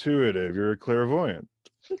intuitive, you're a clairvoyant.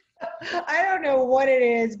 I don't know what it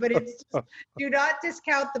is, but it's just, do not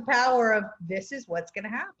discount the power of this is what's going to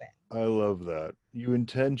happen. I love that. You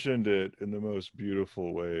intentioned it in the most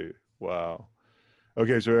beautiful way. Wow.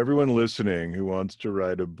 Okay, so everyone listening who wants to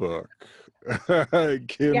write a book,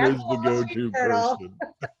 Kim Yes, is the Wall Street go-to Journal.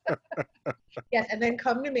 person. Yes, and then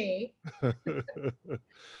come to me.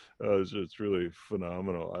 It's really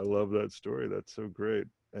phenomenal. I love that story. That's so great.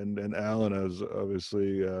 And Alan has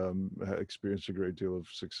obviously experienced a great deal of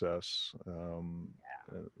success.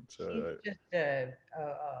 He's just an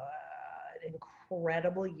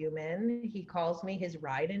incredible human. He calls me his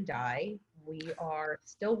ride and die. We are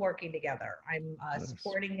still working together. I'm Nice.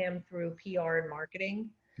 supporting him through PR and marketing.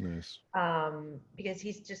 Nice. Because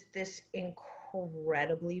he's just this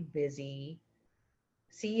incredibly busy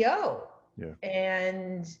CEO. Yeah.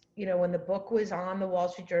 And, when the book was on the Wall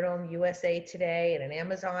Street Journal and USA Today and an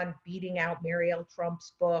Amazon beating out Marielle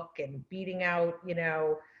Trump's book and beating out,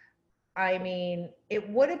 I mean, it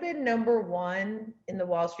would have been #1 in the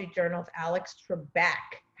Wall Street Journal if Alex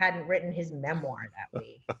Trebek hadn't written his memoir that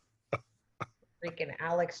week. Freaking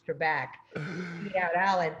Alex Trebek, beat out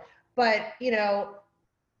Alan. But,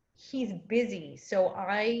 he's busy. So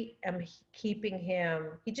I am keeping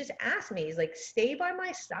him. He just asked me, he's like, stay by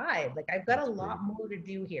my side. Like, I've got That's a lot great. more to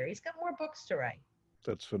do here. He's got more books to write.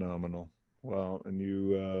 That's phenomenal. Wow. And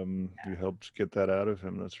you helped get that out of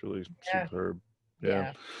him. That's really Yeah. superb.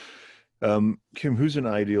 Yeah. Yeah. Kim, who's an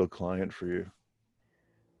ideal client for you?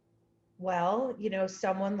 Well,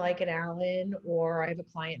 someone like an Alan, or I have a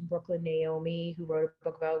client in Brooklyn, Naomi, who wrote a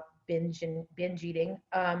book about binge eating.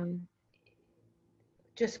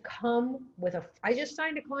 Just come with I just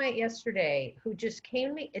signed a client yesterday who just came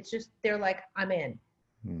to me. It's just, they're like, I'm in.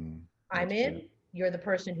 I'm in. Great. You're the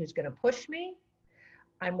person who's going to push me.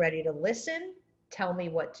 I'm ready to listen. Tell me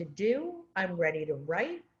what to do. I'm ready to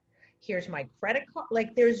write. Here's my credit card.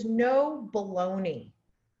 Like, there's no baloney.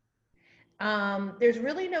 There's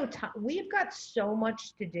really no time. We've got so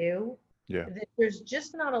much to do. Yeah. That there's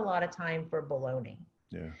just not a lot of time for baloney.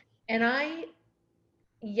 Yeah. And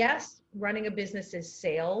yes, running a business is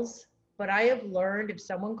sales, but I have learned if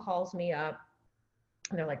someone calls me up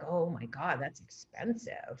and they're like, oh my God, that's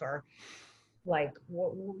expensive, or like,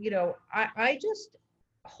 I just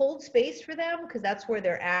hold space for them because that's where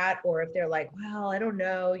they're at. Or if they're like, well, I don't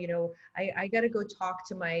know, I got to go talk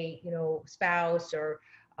to my, spouse, or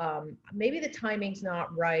maybe the timing's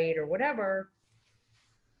not right or whatever.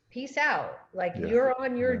 Peace out. Like, you're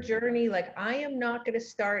on your journey. Like, I am not going to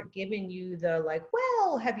start giving you the, like,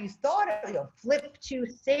 well, have you thought of, flip to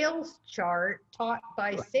sales chart taught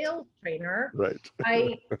by sales trainer. Right.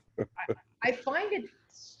 I find it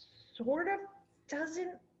sort of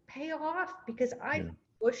doesn't pay off because I've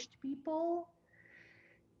pushed people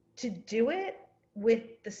to do it with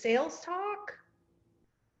the sales talk.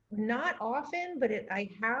 Not often, but I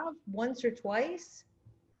have once or twice,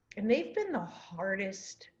 and they've been the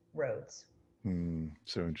hardest roads.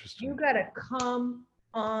 So interesting. You got to come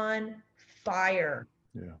on fire.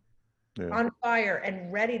 Yeah. On fire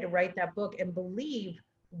and ready to write that book and believe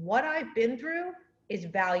what I've been through is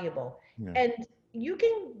valuable. Yeah. And you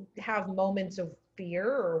can have moments of fear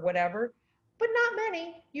or whatever, but not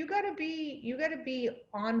many. You got to be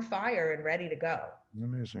on fire and ready to go.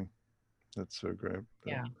 Amazing. That's so great.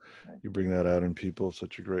 Yeah. You bring that out in people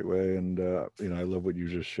such a great way. And, I love what you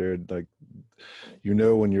just shared. Like,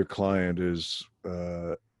 when your client is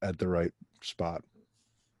at the right spot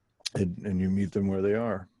and you meet them where they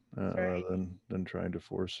are, rather than trying to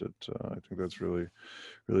force it. I think that's really,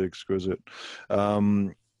 really exquisite.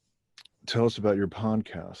 Tell us about your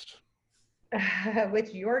podcast.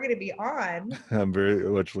 Which you're going to be on. I'm very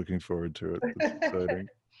much looking forward to it. It's exciting.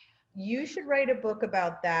 You should write a book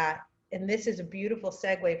about that. And this is a beautiful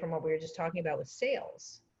segue from what we were just talking about with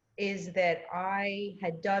sales, is that I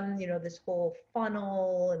had done, this whole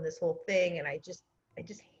funnel and this whole thing. And I just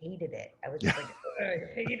hated it. I was just like, I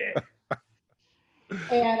hate it.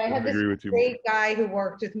 And I had this great guy who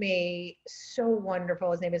worked with me, so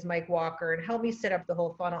wonderful. His name is Mike Walker, and helped me set up the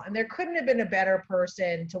whole funnel. And there couldn't have been a better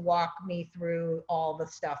person to walk me through all the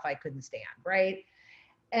stuff I couldn't stand, right?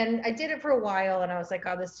 And I did it for a while, and I was like,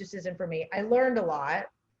 oh, this just isn't for me. I learned a lot.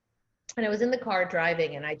 And I was in the car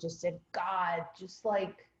driving, and I just said, God, just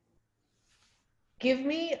like, give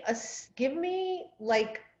me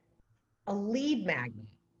like a lead magnet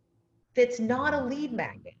that's not a lead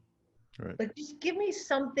magnet. Right. Like, just give me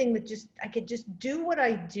something that I could just do what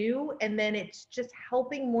I do, and then it's just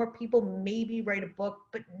helping more people maybe write a book,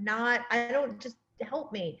 but just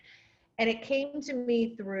help me. And it came to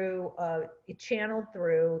me through, it channeled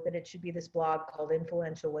through that it should be this blog called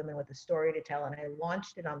Influential Women with a Story to Tell. And I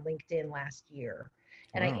launched it on LinkedIn last year.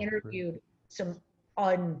 And I interviewed some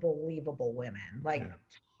unbelievable women, like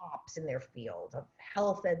tops in their field of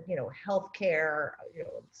health and, healthcare,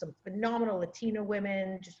 some phenomenal Latina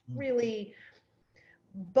women, just really,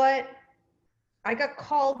 but I got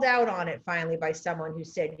called out on it finally by someone who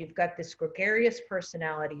said, you've got this gregarious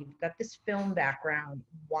personality, you've got this film background,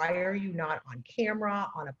 why are you not on camera,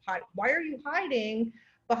 on a pod? Why are you hiding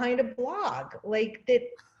behind a blog? Like that,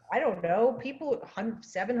 I don't know,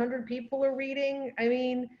 700 people are reading. I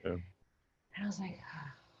mean, and I was like,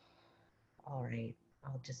 all right,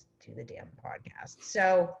 I'll just do the damn podcast.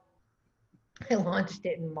 So I launched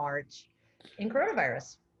it in March in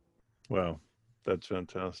coronavirus. Wow. That's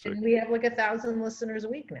fantastic. And we have like 1,000 listeners a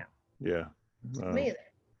week now. Yeah. It's amazing. It's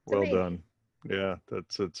Well amazing. done. Yeah,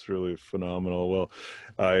 that's really phenomenal. Well,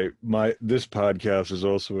 this podcast is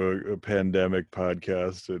also a pandemic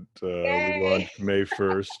podcast. We Yay! launched May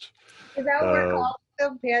 1st. Is that what we're calling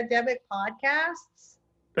them? Pandemic podcasts?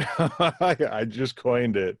 I just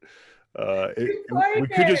coined it. You coined We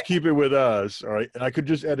could just it. keep it with us, all right? And I could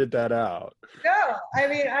just edit that out. No, I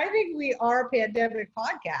mean, I think we are pandemic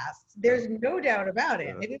podcasts. There's no doubt about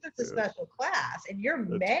it. I think that's a special class, and you're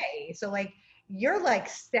May, so like you're like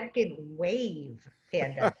second wave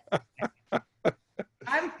pandemic.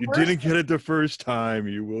 You didn't get it the first time.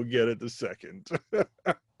 You will get it the second.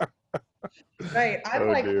 Right. I'm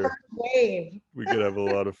like dear. first wave. We could have a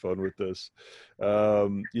lot of fun with this.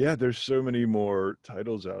 Yeah, there's so many more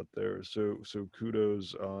titles out there. So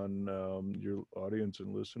kudos on your audience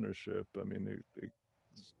and listenership. I mean,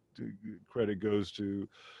 the credit goes to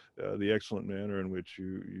the excellent manner in which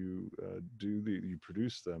you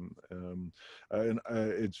produce them, and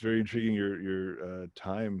it's very intriguing your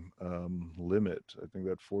time limit. I think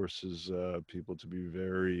that forces people to be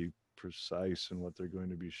very precise in what they're going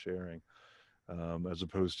to be sharing, as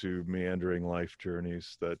opposed to meandering life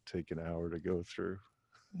journeys that take an hour to go through.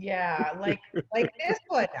 Yeah, like this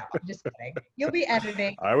one. No, I'm just kidding. You'll be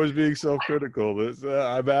editing. I was being self-critical.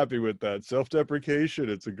 I'm happy with that. Self-deprecation.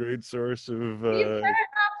 It's a great source of. You better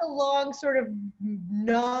have the long sort of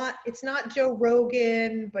it's not Joe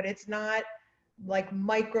Rogan, but it's not like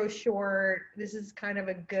micro short. This is kind of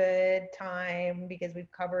a good time because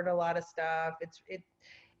we've covered a lot of stuff.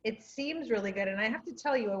 It seems really good. And I have to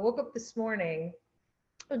tell you, I woke up this morning,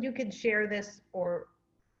 and you can share this or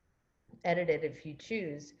edit it if you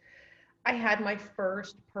choose. I had my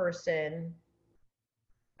first person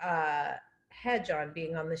hedge on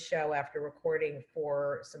being on the show after recording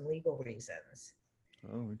for some legal reasons.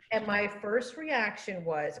 Oh, and my first reaction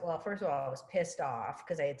was, well, first of all, I was pissed off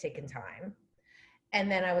because I had taken time.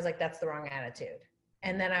 And then I was like, that's the wrong attitude.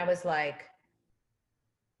 And then I was like,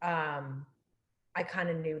 I kind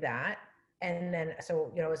of knew that. And then,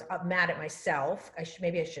 so, I was mad at myself.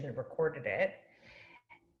 Maybe I shouldn't have recorded it.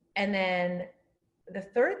 And then the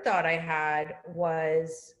third thought I had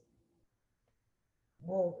was,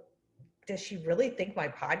 well, does she really think my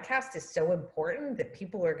podcast is so important that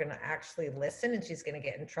people are going to actually listen and she's going to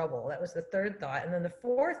get in trouble? That was the third thought. And then the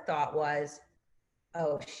fourth thought was,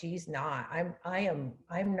 oh, she's not. I'm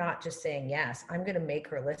not just saying yes. I'm going to make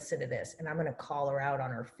her listen to this, and I'm going to call her out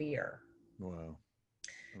on her fear. Wow.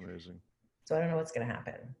 Amazing. So I don't know what's going to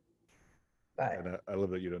happen. But and I love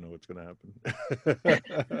that you don't know what's going to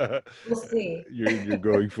happen. We'll see. You're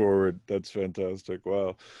going forward. That's fantastic.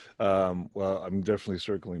 Wow. Well, I'm definitely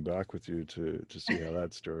circling back with you to see how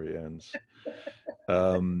that story ends.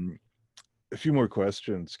 A few more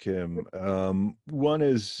questions, Kim. One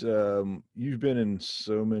is, you've been in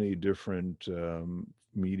so many different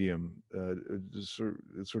medium,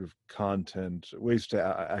 sort of content, ways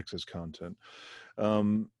to access content.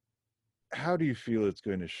 How do you feel it's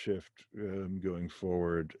going to shift going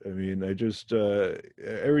forward? I mean,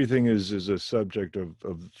 everything is a subject of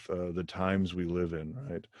the times we live in,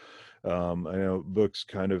 right? I know books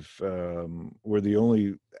kind of were the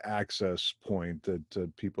only access point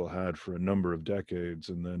that people had for a number of decades.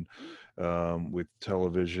 And then with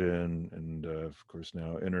television and, of course,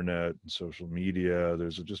 now internet and social media,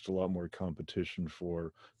 there's just a lot more competition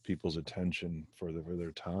for people's attention for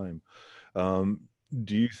their time.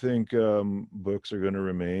 Do you think books are going to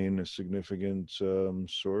remain a significant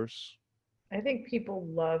source? I think people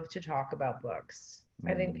love to talk about books.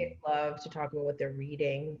 I think they love to talk about what they're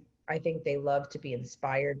reading. I think they love to be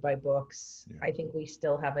inspired by books. Yeah. I think we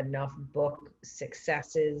still have enough book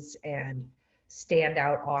successes and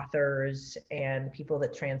standout authors and people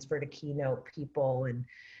that transfer to keynote people and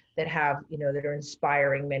that have, that are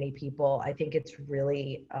inspiring many people. I think it's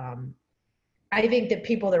really, I think that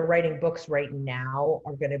people that are writing books right now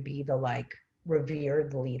are going to be the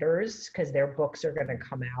revered leaders because their books are going to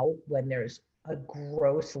come out when there's a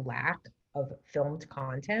gross lack of filmed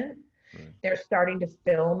content. Right. They're starting to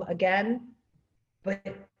film again, but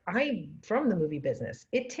I'm from the movie business.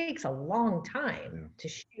 It takes a long time to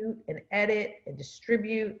shoot and edit and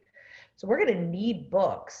distribute. So we're going to need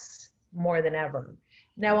books more than ever.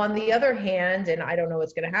 Now, on the other hand, and I don't know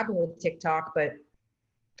what's going to happen with TikTok, but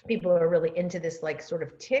people are really into this sort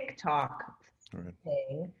of TikTok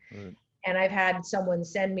thing. Right. And I've had someone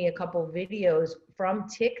send me a couple videos from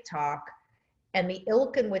TikTok, and the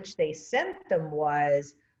ilk in which they sent them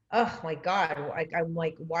was, oh my God, I'm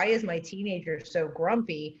like, why is my teenager so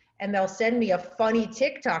grumpy? And they'll send me a funny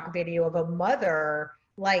TikTok video of a mother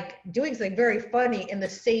like doing something very funny in the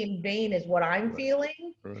same vein as what I'm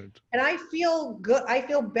feeling. Right. And I feel good. I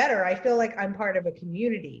feel better. I feel like I'm part of a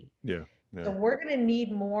community. Yeah. Yeah. So we're going to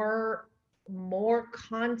need more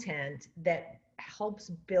content that helps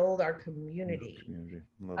build our community. Community.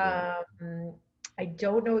 Love that. I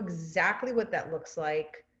don't know exactly what that looks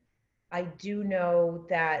like. I do know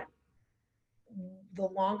that the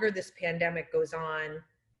longer this pandemic goes on,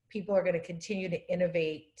 people are going to continue to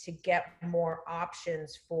innovate to get more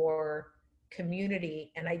options for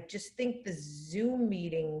community. And I just think the Zoom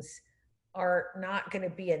meetings are not going to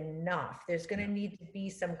be enough. There's going to need to be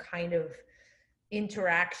some kind of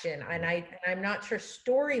interaction. And I'm not sure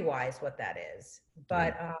story-wise what that is,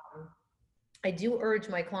 but I do urge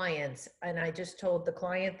my clients, and I just told the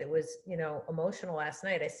client that was, emotional last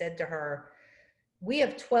night, I said to her, we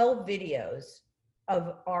have 12 videos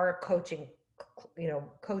of our coaching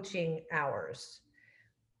hours.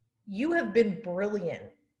 You have been brilliant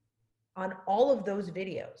on all of those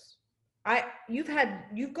videos.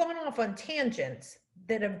 You've gone off on tangents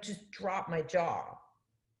that have just dropped my jaw.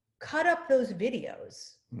 Cut up those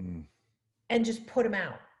videos and just put them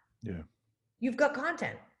out. Yeah. You've got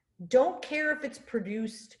content. Don't care if it's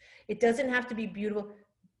produced. It doesn't have to be beautiful.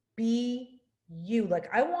 Be you. Like,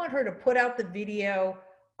 I want her to put out the video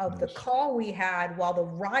of the call we had while the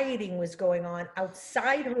rioting was going on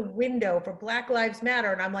outside her window for Black Lives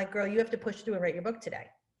Matter. And I'm like, girl, you have to push through and write your book today.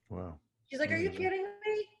 Wow. She's like, are you kidding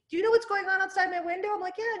me? Do you know what's going on outside my window? I'm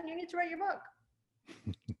like, yeah, and you need to write your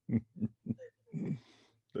book.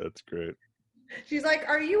 That's great. She's like,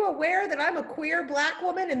 are you aware that I'm a queer Black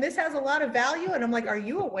woman and this has a lot of value? And I'm like, are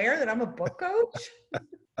you aware that I'm a book coach?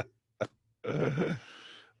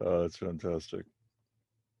 Oh, that's fantastic.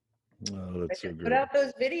 Oh, that's so great. Put out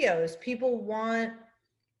those videos. People want,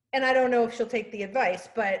 and I don't know if she'll take the advice,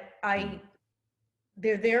 but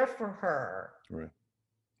they're there for her. Right.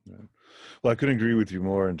 Right. Well, I couldn't agree with you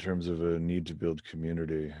more in terms of a need to build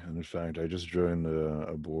community. And in fact, I just joined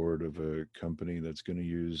a board of a company that's going to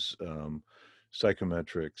use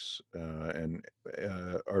psychometrics and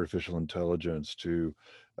artificial intelligence to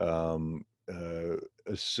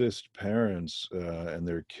assist parents and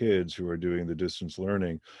their kids who are doing the distance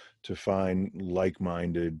learning to find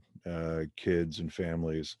like-minded kids and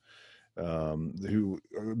families who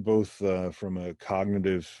are both from a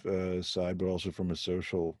cognitive side, but also from a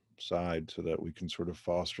social side, so that we can sort of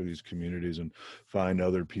foster these communities and find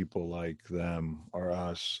other people like them or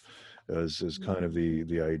us as kind of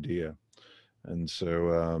the idea. And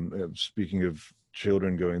so speaking of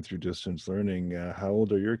children going through distance learning, how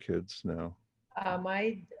old are your kids now?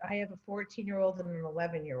 I have a 14-year-old and an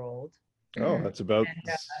 11-year-old. Oh, that's about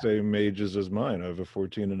the same ages as mine. I have a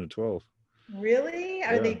 14 and a 12. Really?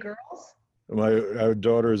 Are they girls? My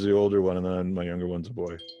daughter is the older one, and then my younger one's a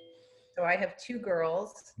boy. So I have two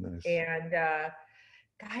girls. Nice. And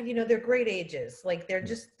God, they're great ages. Like they're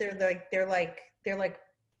like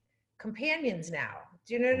companions now.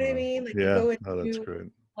 Do you know what I mean? Like yeah. we go and that's do great.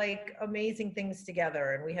 like amazing things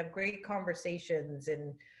together, and we have great conversations,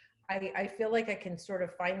 and I feel like I can sort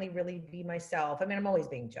of finally really be myself. I mean, I'm always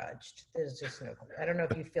being judged. There's just no, I don't know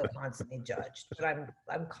if you feel constantly judged, but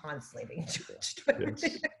I'm constantly being judged.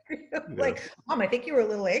 Yes. Like, Mom, I think you were a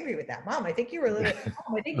little angry with that. Mom, I think you were a little,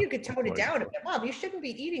 Mom, I think you could tone it down a bit. Mom, you shouldn't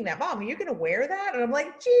be eating that. Mom, you're going to wear that? And I'm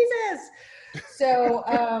like, Jesus. So,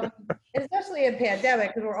 especially in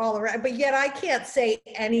pandemic, because we're all around, but yet I can't say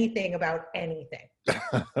anything about anything.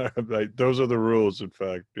 Right. Those are the rules, in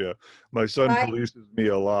fact. Yeah. My son polices me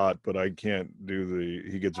a lot, but I can't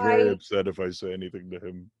he gets very upset if I say anything to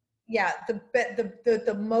him. Yeah.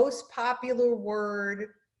 The most popular word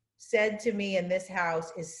said to me in this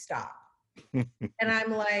house is stop. And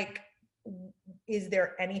I'm like, is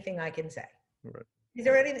there anything I can say? Right. Is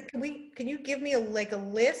there anything, can you give me a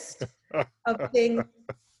list of things?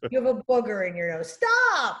 You have a booger in your nose.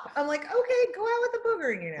 Stop. I'm like, okay, go out with the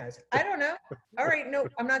booger in your nose. I don't know. All right. No,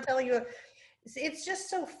 I'm not telling you. It's just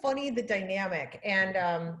so funny, the dynamic.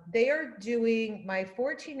 And they are doing, my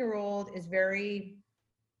 14-year-old is very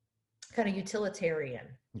kind of utilitarian.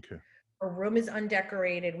 Okay. Our room is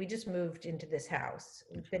undecorated. We just moved into this house.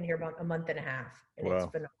 We've been here about a month and a half. And it's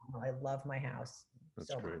phenomenal. I love my house. That's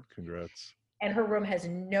so great. much. Congrats. And her room has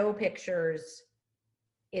no pictures.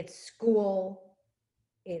 It's school.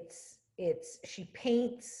 She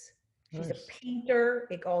paints. She's a painter.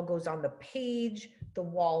 It all goes on the page. The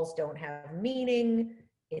walls don't have meaning.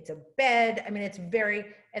 It's a bed. I mean, it's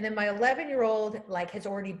and then my 11-year-old has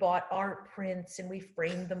already bought art prints, and we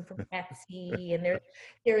framed them from Etsy, and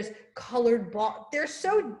there's colored they're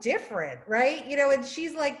so different, right? And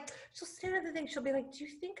she's like, she'll stand at the thing. She'll be like, do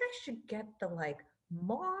you think I should get the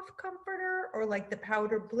mauve comforter or like the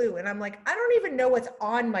powder blue. And I'm like, I don't even know what's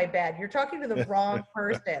on my bed. You're talking to the wrong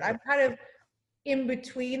person. I'm kind of in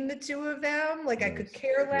between the two of them. Like I could Nice.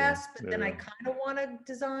 care Yeah. less, but then I Yeah. kind of want to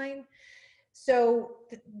design. So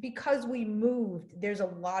because we moved, there's a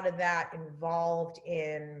lot of that involved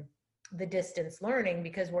in the distance learning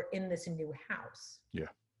because we're in this new house. Yeah.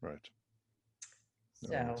 Right. No,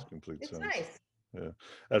 that makes So complete it's sense. nice. Yeah,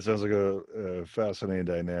 that sounds like a fascinating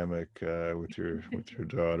dynamic with your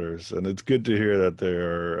daughters, and it's good to hear that they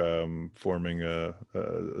are forming a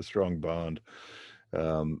strong bond.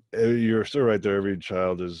 You're still right there. Every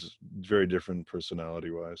child is very different personality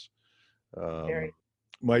wise. Um, Very.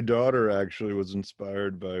 my daughter actually was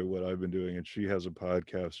inspired by what I've been doing, and she has a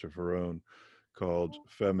podcast of her own called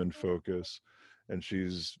Fem in Focus. And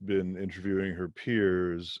she's been interviewing her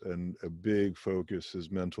peers, and a big focus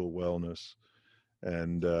is mental wellness.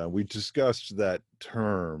 And we discussed that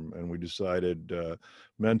term, and we decided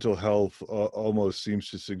mental health almost seems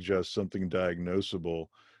to suggest something diagnosable.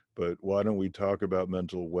 But why don't we talk about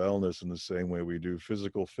mental wellness in the same way we do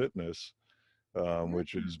physical fitness,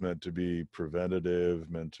 which is meant to be preventative,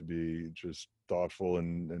 meant to be just thoughtful,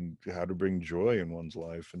 and how to bring joy in one's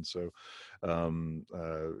life. And so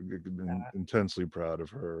been intensely proud of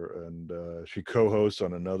her. And she co-hosts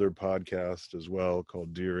on another podcast as well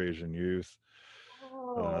called Dear Asian Youth.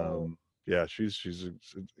 Oh, um yeah, she's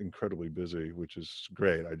incredibly busy, which is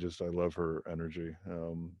great. I love her energy.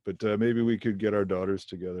 But maybe we could get our daughters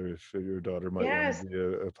together. If your daughter might want yes, to be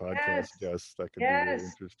a podcast yes, guest, that could be really yes.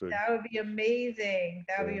 interesting. That would be amazing.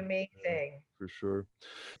 That would Yeah, be yeah, amazing. for sure.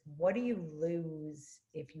 What do you lose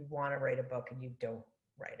if you want to write a book and you don't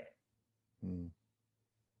write it? Mm,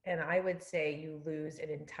 And I would say you lose an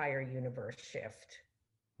entire universe shift.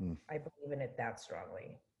 mm. I believe in it that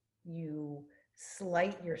strongly. You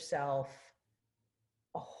slight yourself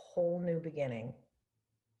a whole new beginning.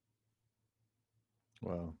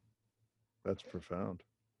 Wow, that's profound.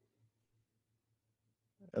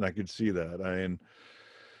 And I could see that. I mean,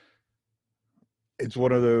 it's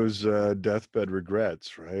one of those deathbed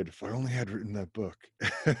regrets, right? If I only had written that book.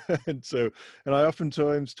 And so, and I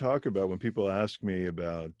oftentimes talk about when people ask me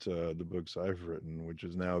about the books I've written, which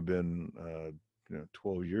has now been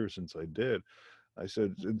 12 years since I did. I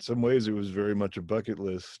said in some ways it was very much a bucket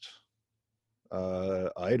list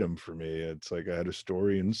item for me. It's like I had a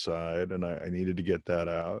story inside, and I needed to get that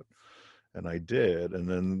out, and I did. And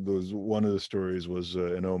then those one of the stories was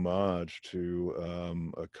an homage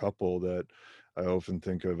to a couple that I often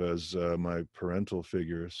think of as my parental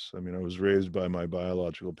figures. I mean, I was raised by my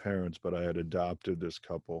biological parents, but I had adopted this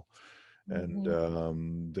couple, and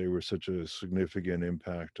Mhm. they were such a significant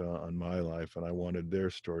impact on my life, and I wanted their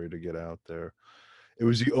story to get out there. It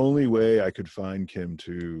was the only way I could find, Kim,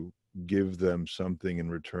 to give them something in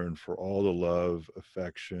return for all the love,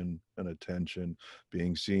 affection, and attention,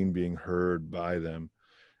 being seen, being heard by them.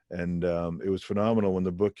 And it was phenomenal when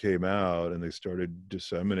the book came out and they started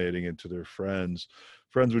disseminating it to their friends.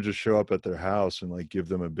 Friends would just show up at their house and like give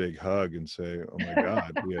them a big hug and say, "Oh my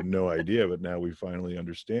God, we had no idea, but now we finally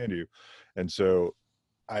understand you." And so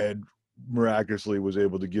I had miraculously was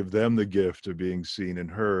able to give them the gift of being seen and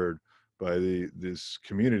heard by this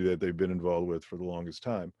community that they've been involved with for the longest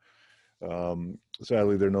time.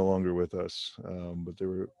 Sadly, they're no longer with us, but they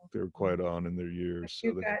were quite on in their years. So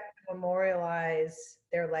You got to memorialize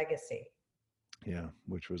their legacy. yeah,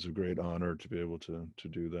 which was a great honor to be able to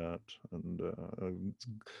do that, and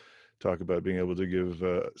talk about being able to give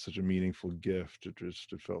such a meaningful gift.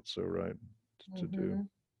 It felt so right to do.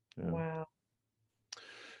 Hmm. Yeah. Wow.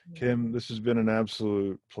 Kim, this has been an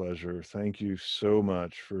absolute pleasure. Thank you so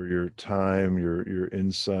much for your time, your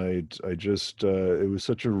insight. I just it was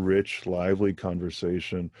such a rich, lively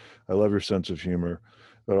conversation. I love your sense of humor,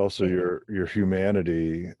 but also Thank your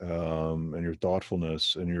humanity, and your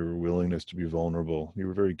thoughtfulness and your willingness to be vulnerable. You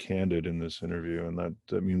were very candid in this interview, and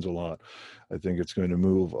that means a lot. I think it's going to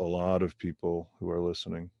move a lot of people who are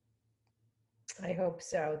listening. I hope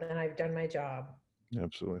so. Then I've done my job.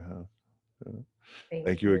 Absolutely have. Yeah. Thank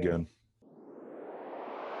Thank you you. again.